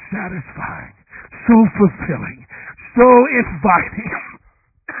satisfying, so fulfilling, so inviting.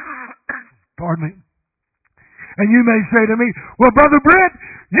 Pardon me. And you may say to me, well, Brother Brent,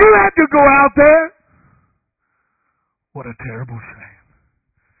 you had to go out there. What a terrible shame.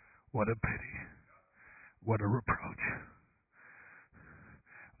 What a pity. What a reproach.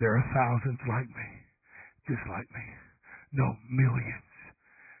 There are thousands like me, just like me. No, millions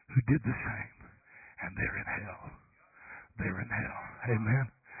who did the same. And they're in hell. They're in hell. Amen.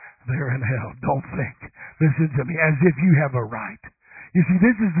 They're in hell. Don't think. Listen to me. As if you have a right. You see,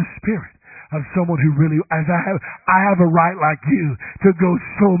 this is the spirit of someone who really, as I have a right like you to go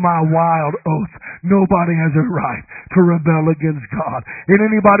sow my wild oats. Nobody has a right to rebel against God. And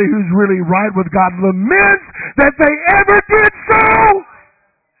anybody who's really right with God laments that they ever did so.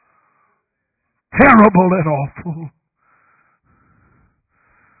 Terrible and awful.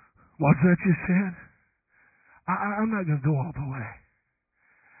 What's that you said? I'm not going to go all the way.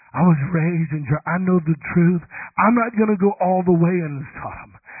 I was raised in church. I know the truth. I'm not going to go all the way in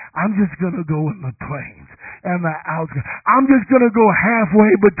Sodom. I'm just going to go in the plains and the outskirts. I'm just going to go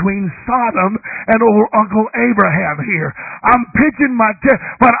halfway between Sodom and old Uncle Abraham here. I'm pitching my tent,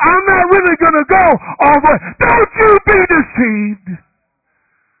 but I'm not really going to go all the way. Don't you be deceived.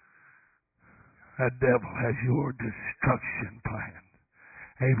 That devil has your destruction planned.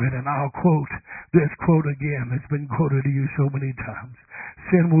 Amen. And I'll quote this quote again that's been quoted to you so many times.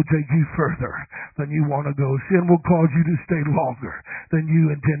 Sin will take you further than you want to go. Sin will cause you to stay longer than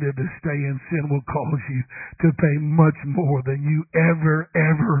you intended to stay. And sin will cause you to pay much more than you ever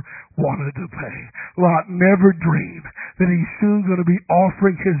wanted to pay. Lot never dreamed that he's soon going to be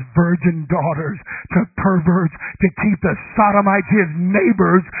offering his virgin daughters to perverts to keep the sodomites, his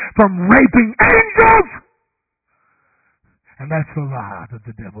neighbors, from raping angels. And that's the lie that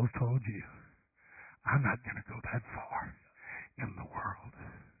the devil told you. I'm not going to go that far in the world.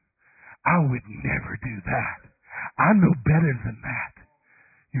 I would never do that. I know better than that.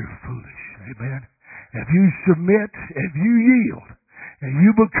 You're foolish. Amen. If you submit, if you yield, and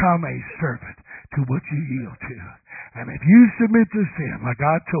you become a servant to what you yield to, and if you submit to sin, like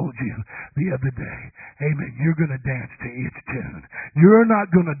I told you the other day, amen, you're going to dance to its tune. You're not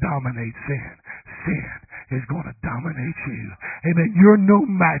going to dominate sin. Sin is going to dominate you. Amen. You're no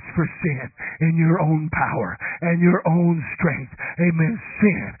match for sin in your own power and your own strength. Amen.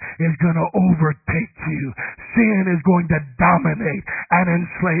 Sin is going to overtake you. Sin is going to dominate and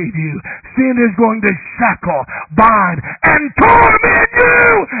enslave you. Sin is going to shackle, bind, and torment you,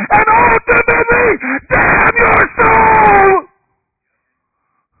 and ultimately damn your soul.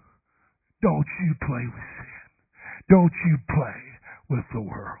 Don't you play with sin. Don't you play with the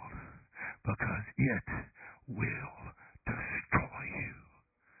world, because it will destroy you.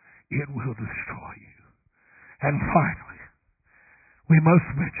 It will destroy you. And finally, we must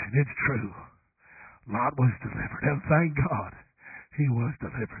mention, it's true, Lot was delivered. And thank God he was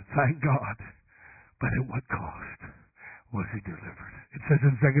delivered. Thank God. But at what cost was he delivered? It says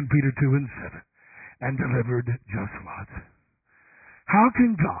in 2 Peter 2:7, and delivered just Lot. How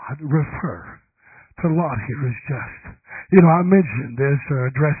can God refer to Lot here as just? You know, I mentioned this or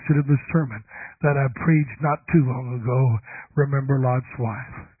addressed it in the sermon that I preached not too long ago, Remember Lot's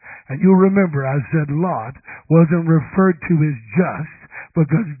Wife. And you'll remember I said Lot wasn't referred to as just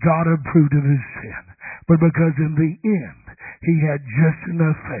because God approved of his sin, but because in the end he had just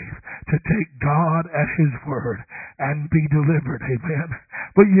enough faith to take God at his word and be delivered. Amen.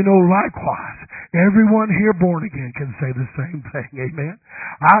 But you know, likewise, everyone here born again can say the same thing. Amen.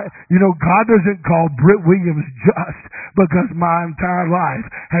 God doesn't call Britt Williams just because my entire life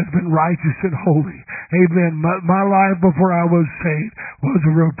has been righteous and holy. Amen. My life before I was saved was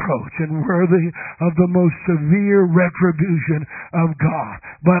a reproach and worthy of the most severe retribution of God.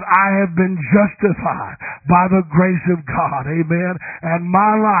 But I have been justified by the grace of God. Amen. And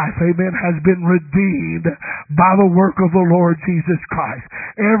my life, amen, has been redeemed by the work of the Lord Jesus Christ.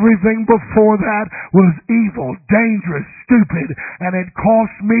 Everything before that was evil, dangerous, stupid, and it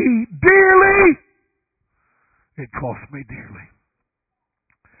cost me dearly. It cost me dearly.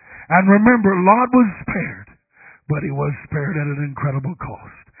 And remember, Lot was spared, but he was spared at an incredible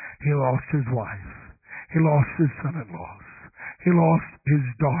cost. He lost his wife. He lost his son-in-laws. He lost his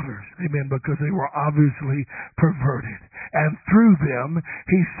daughters, amen, because they were obviously perverted. And through them,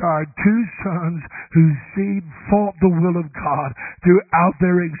 he saw two sons whose seed fought the will of God throughout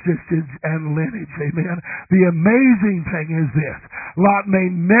their existence and lineage, amen. The amazing thing is this: Lot may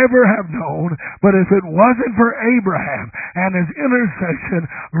never have known, but if it wasn't for Abraham and his intercession,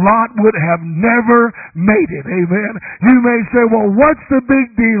 Lot would have never made it, amen. You may say, well, what's the big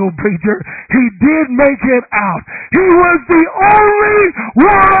deal, preacher? He did make it out. He was the only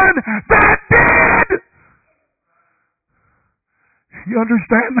one that did. You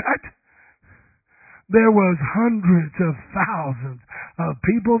understand that? There was hundreds of thousands of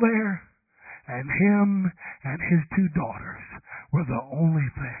people there, and him and his two daughters were the only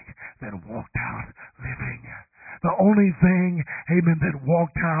thing that walked out living. The only thing, amen, that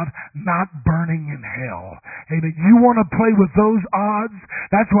walked out not burning in hell. Amen. You want to play with those odds?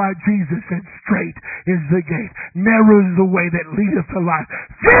 That's why Jesus said, straight is the gate, narrow is the way that leadeth to life.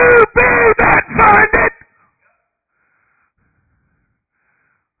 Few be that find it.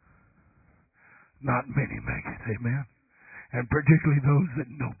 Not many make it, amen. And particularly those that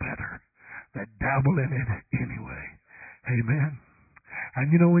know better, that dabble in it anyway. Amen.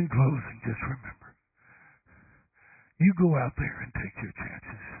 And you know, in closing, just remember, you go out there and take your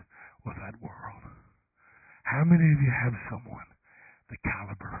chances with that world. How many of you have someone the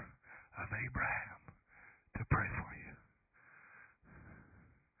caliber of Abraham to pray for you?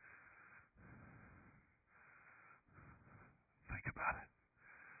 Think about it.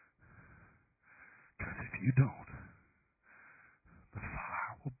 Because if you don't, the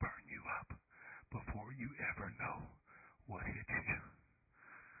fire will burn you up before you ever know what hit you.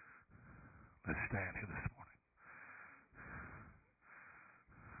 Let's stand here this morning.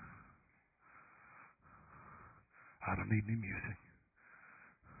 I don't need any music.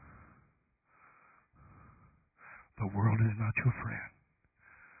 The world is not your friend.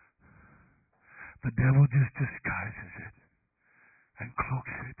 The devil just disguises it and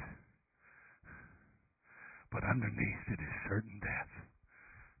cloaks it. But underneath it is certain death.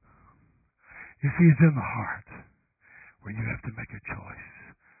 You see, it's in the heart where you have to make a choice.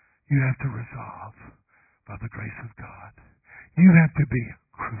 You have to resolve by the grace of God. You have to be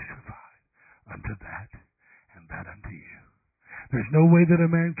crucified unto that and that unto you. There's no way that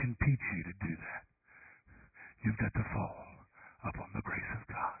a man can teach you to do that. You've got to fall upon the grace of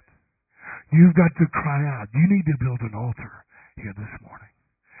God. You've got to cry out. You need to build an altar here this morning.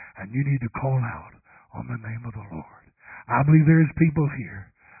 And you need to call out on the name of the Lord. I believe there's people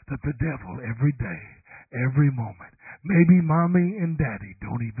here that the devil every day, every moment, maybe mommy and daddy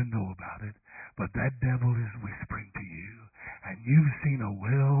don't even know about it, but that devil is whispering to you. And you've seen a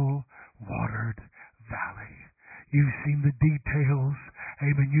well-watered valley. You've seen the details.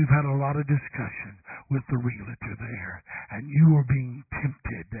 Amen. You've had a lot of discussion with the realtor there. And you are being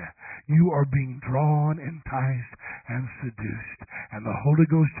tempted. You are being drawn, enticed, and seduced. And the Holy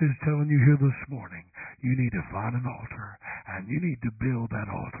Ghost is telling you here this morning, you need to find an altar. And you need to build that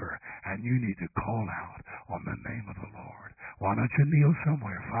altar. And you need to call out on the name of the Lord. Why don't you kneel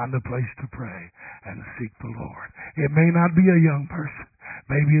somewhere? Find a place to pray and seek the Lord. It may not be a young person.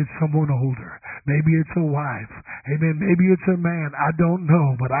 Maybe it's someone older. Maybe it's a wife. Amen. Maybe it's a man. I don't know.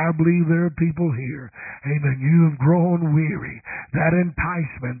 But I believe there are people here. Amen. You have grown weary. That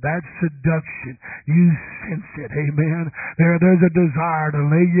enticement, that seduction, you sense it. Amen. There's a desire to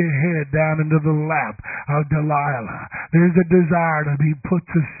lay your head down into the lap of Delilah. There's a desire to be put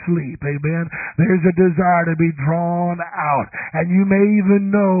to sleep. Amen. There's a desire to be drawn out. And you may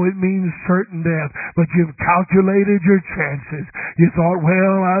even know it means certain death. But you've calculated your chances. You thought,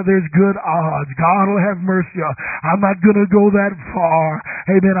 there's good odds. God will have mercy. I'm not going to go that far.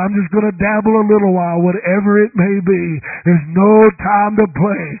 Amen. I'm just going to dabble a little while, whatever it may be. There's no time to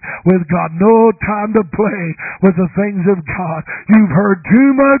play with God. No time to play with the things of God. You've heard too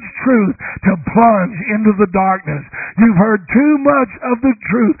much truth to plunge into the darkness. You've heard too much of the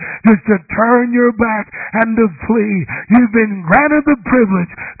truth just to turn your back and to flee. You've been granted the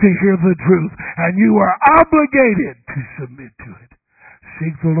privilege to hear the truth, and you are obligated to submit to it.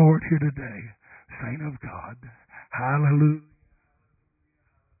 Seek the Lord here today, saint of God. Hallelujah.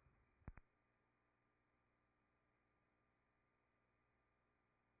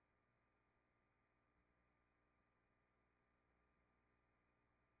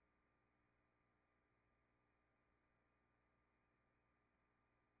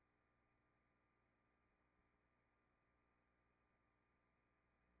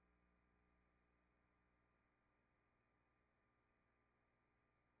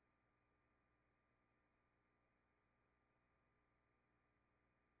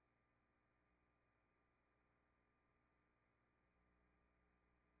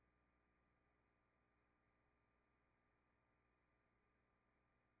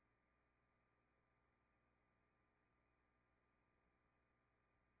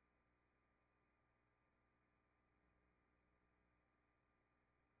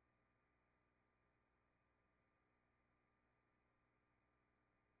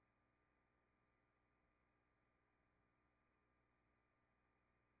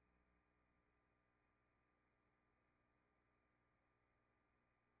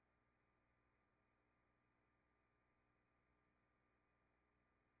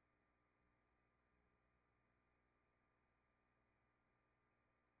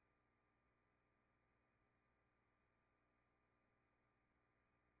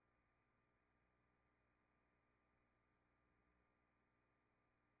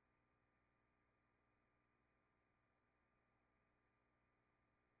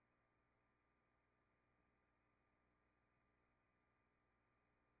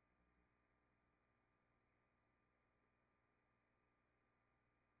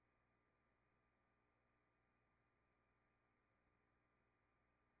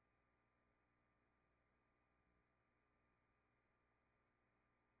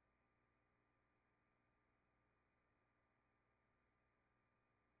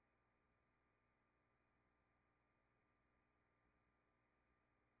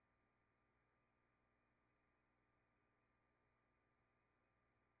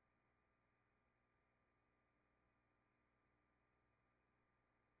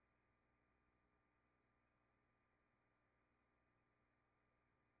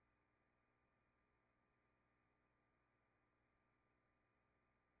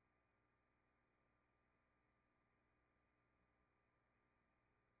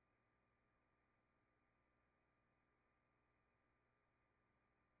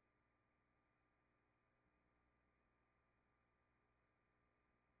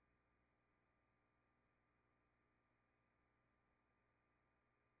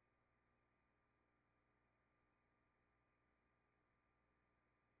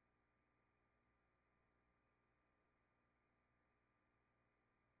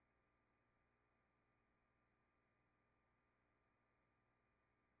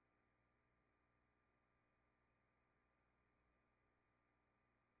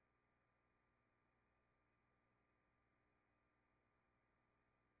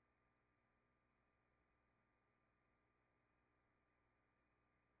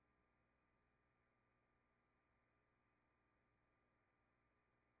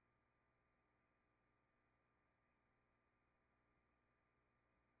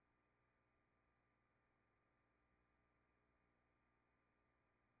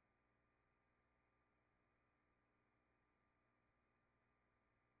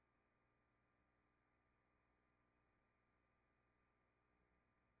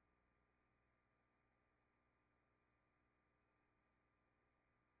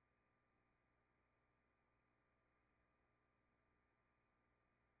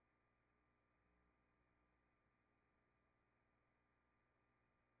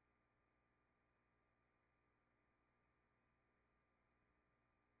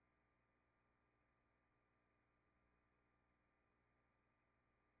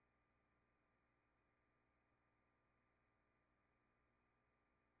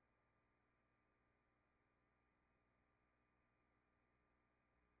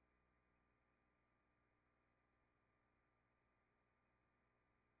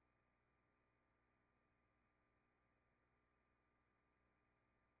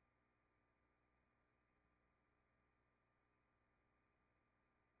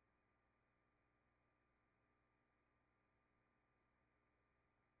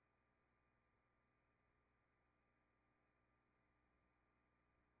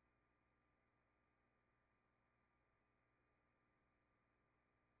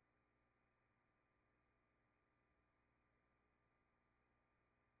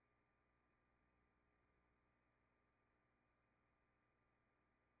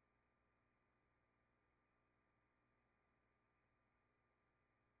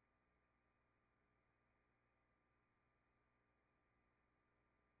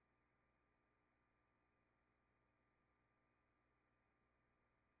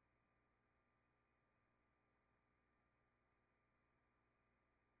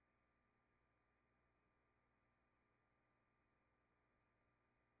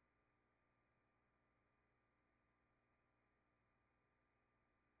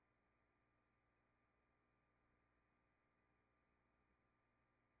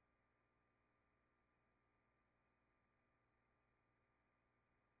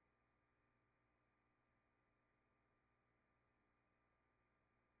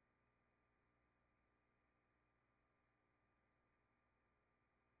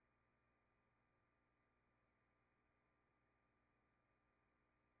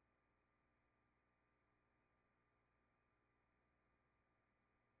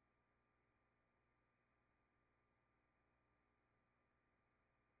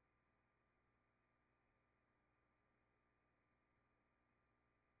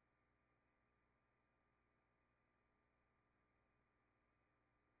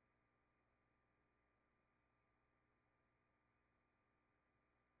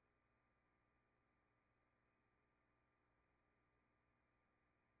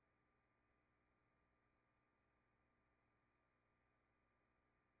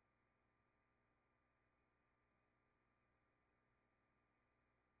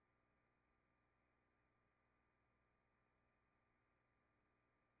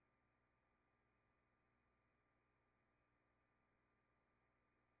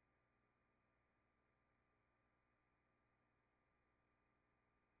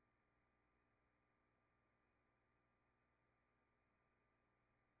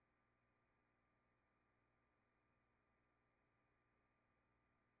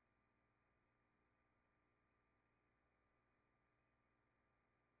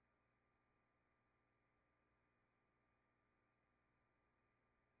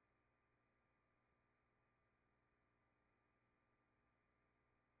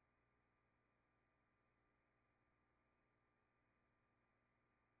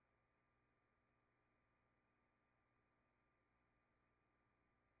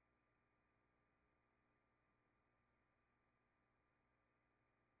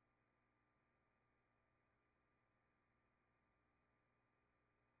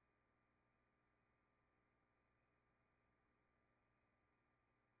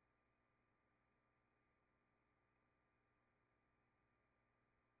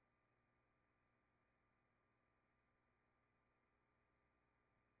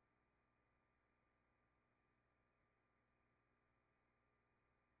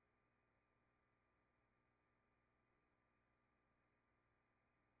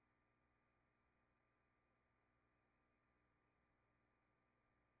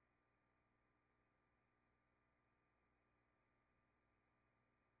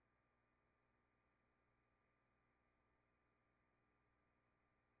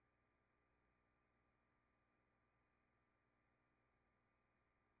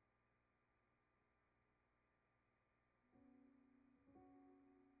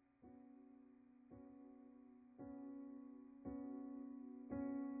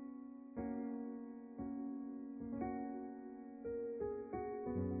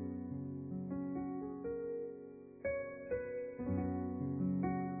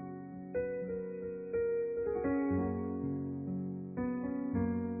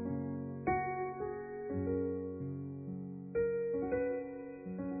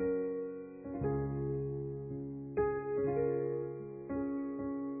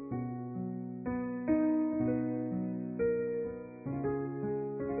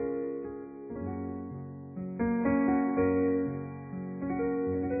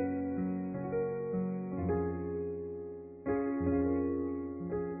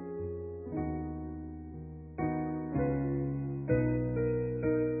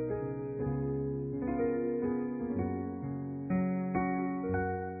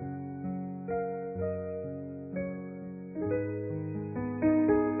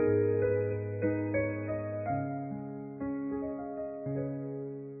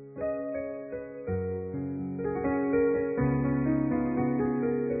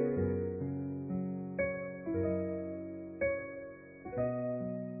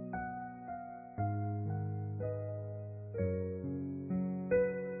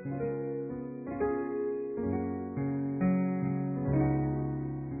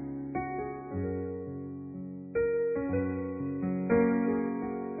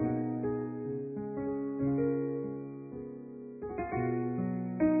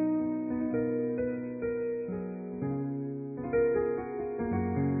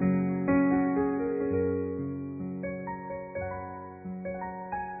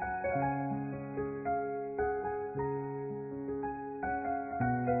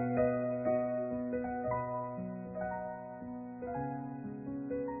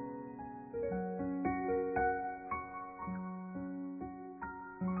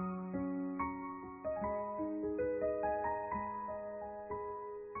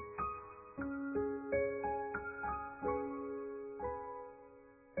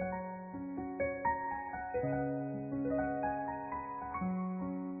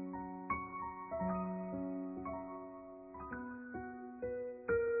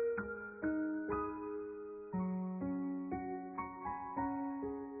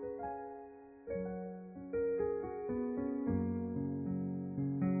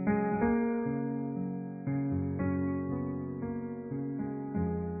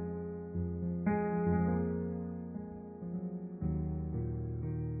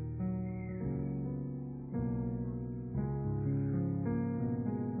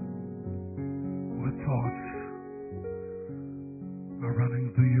 are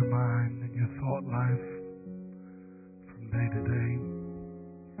running through your mind and your thought life from day to day.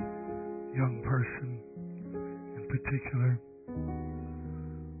 Young person in particular,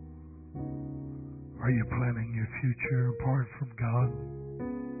 are you planning your future apart from God?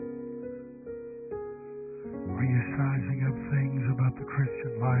 Are you sizing up things about the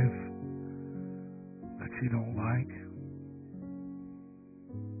Christian life that you don't like?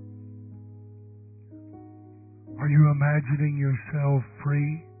 Are you imagining yourself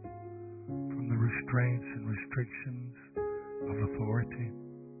free from the restraints and restrictions of authority?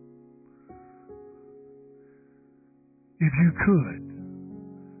 If you could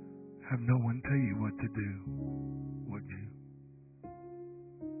have no one tell you what to do, would you?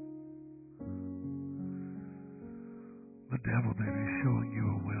 The devil then is showing you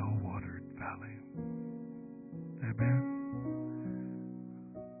a well-watered valley. Amen?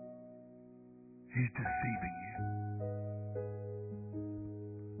 He's deceiving you.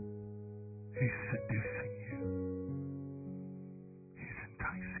 He's seducing you. He's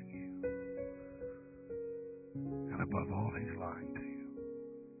enticing you. And above all, he's lying to you.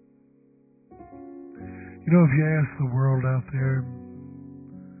 You know, if you ask the world out there,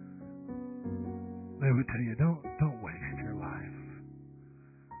 they would tell you, don't waste your life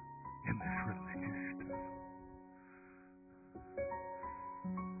in this religious stuff.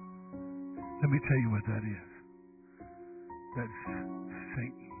 Let me tell you what that is. That's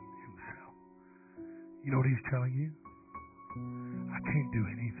Satan himself. You know what he's telling you? I can't do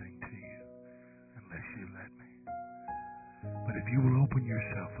anything to you unless you let me. But if you will open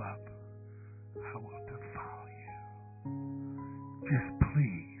yourself up, I will defile you. Just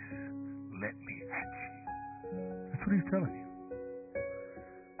please let me at you. That's what he's telling you.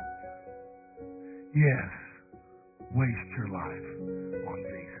 Yes, waste your life on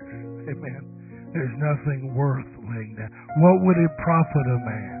Jesus. Amen. There's nothing worth laying down. What would it profit a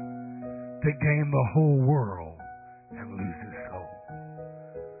man to gain the whole world and lose his soul?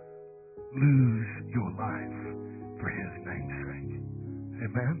 Lose your life for his name's sake.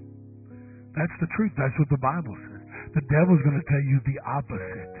 Amen. That's the truth. That's what the Bible says. The devil's going to tell you the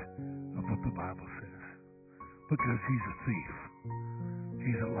opposite of what the Bible says. Because he's a thief.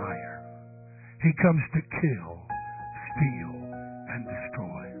 He's a liar. He comes to kill, steal, and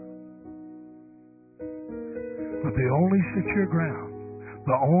destroy. But the only secure ground,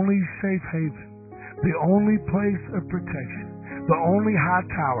 the only safe haven, the only place of protection, the only high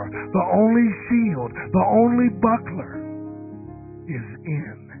tower, the only shield, the only buckler is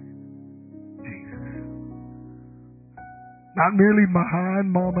in Jesus. Not merely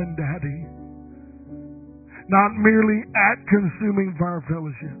behind mom and daddy, not merely at Consuming Fire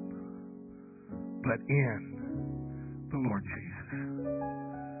Fellowship, but in the Lord Jesus.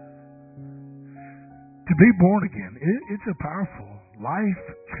 To be born again, it's a powerful,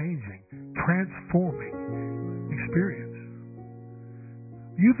 life-changing, transforming experience.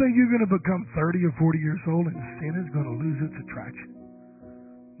 You think you're going to become 30 or 40 years old and sin is going to lose its attraction?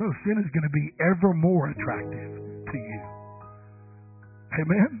 No, sin is going to be ever more attractive to you.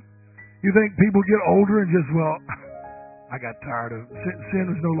 Amen? You think people get older and just, well, I got tired of sin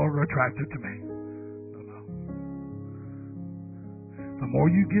is no longer attractive to me. No. The more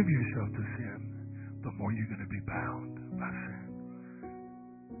you give yourself to sin, the more you're going to be bound by sin.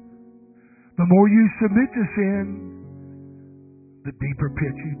 The more you submit to sin, the deeper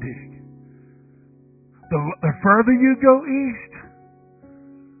pit you dig. The further you go east,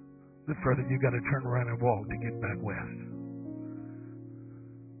 the further you got to turn around and walk to get back west.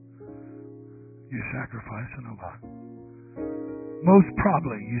 You're sacrificing a lot. Most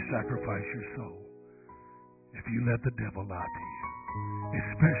probably you sacrifice your soul if you let the devil lie to you,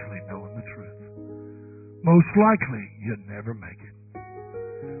 especially knowing the truth. Most likely you'll never make it.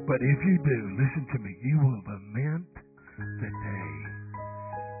 But if you do, listen to me, you will lament the day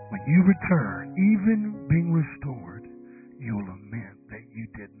when you return, even being restored, you will lament that you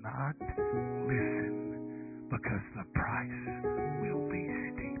did not listen because the price will be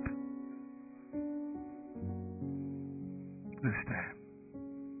steep. Let's stand.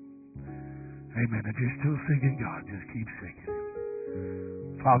 Amen. If you're still seeking God, just keep seeking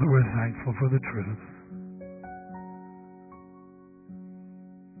Him. Father, we're thankful for the truth.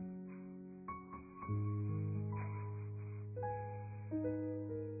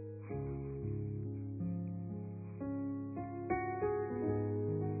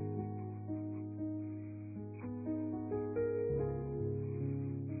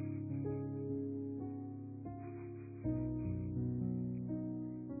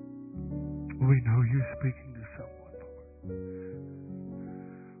 We know you're speaking to someone, Lord.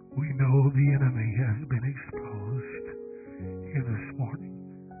 We know the enemy has been exposed here this morning.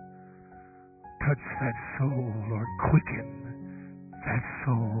 touch that soul, Lord. Quicken that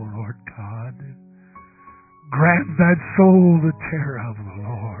soul, Lord God. Grant that soul the terror of the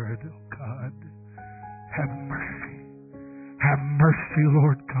Lord, oh God. Have mercy. Have mercy,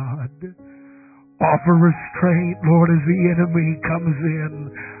 Lord God. Offer restraint, Lord, as the enemy comes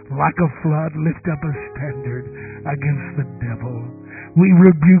in like a flood. Lift up a standard against the devil. We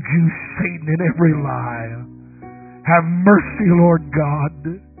rebuke you, Satan, in every lie. Have mercy, Lord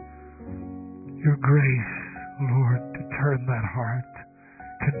God. Your grace, Lord, to turn that heart.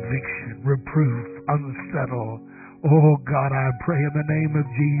 Conviction, reproof, unsettle. Oh God, I pray in the name of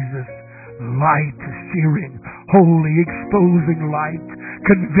Jesus, light, searing, holy, exposing light,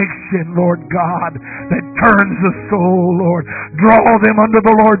 conviction, Lord God, that turns the soul, Lord. Draw them unto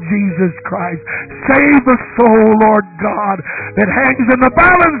the Lord Jesus Christ. Save the soul, Lord God, that hangs in the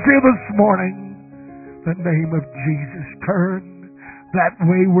balance here this morning. The name of Jesus, turn that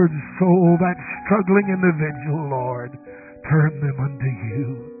wayward soul, that struggling individual, Lord. Turn them unto you.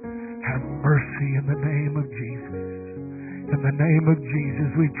 Have mercy in the name of Jesus. In the name of Jesus,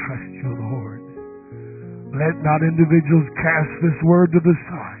 we trust you, Lord. Let not individuals cast this word to the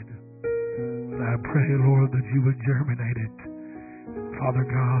side. But I pray, Lord, that you would germinate it. Father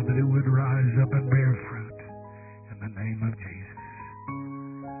God, that it would rise up and bear fruit. In the name of Jesus.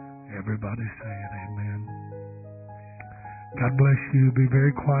 Everybody say it, amen. God bless you. Be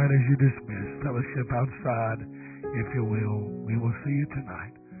very quiet as you dismiss. Fellowship outside, if you will. We will see you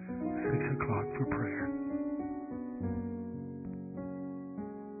tonight, 6 o'clock for prayer.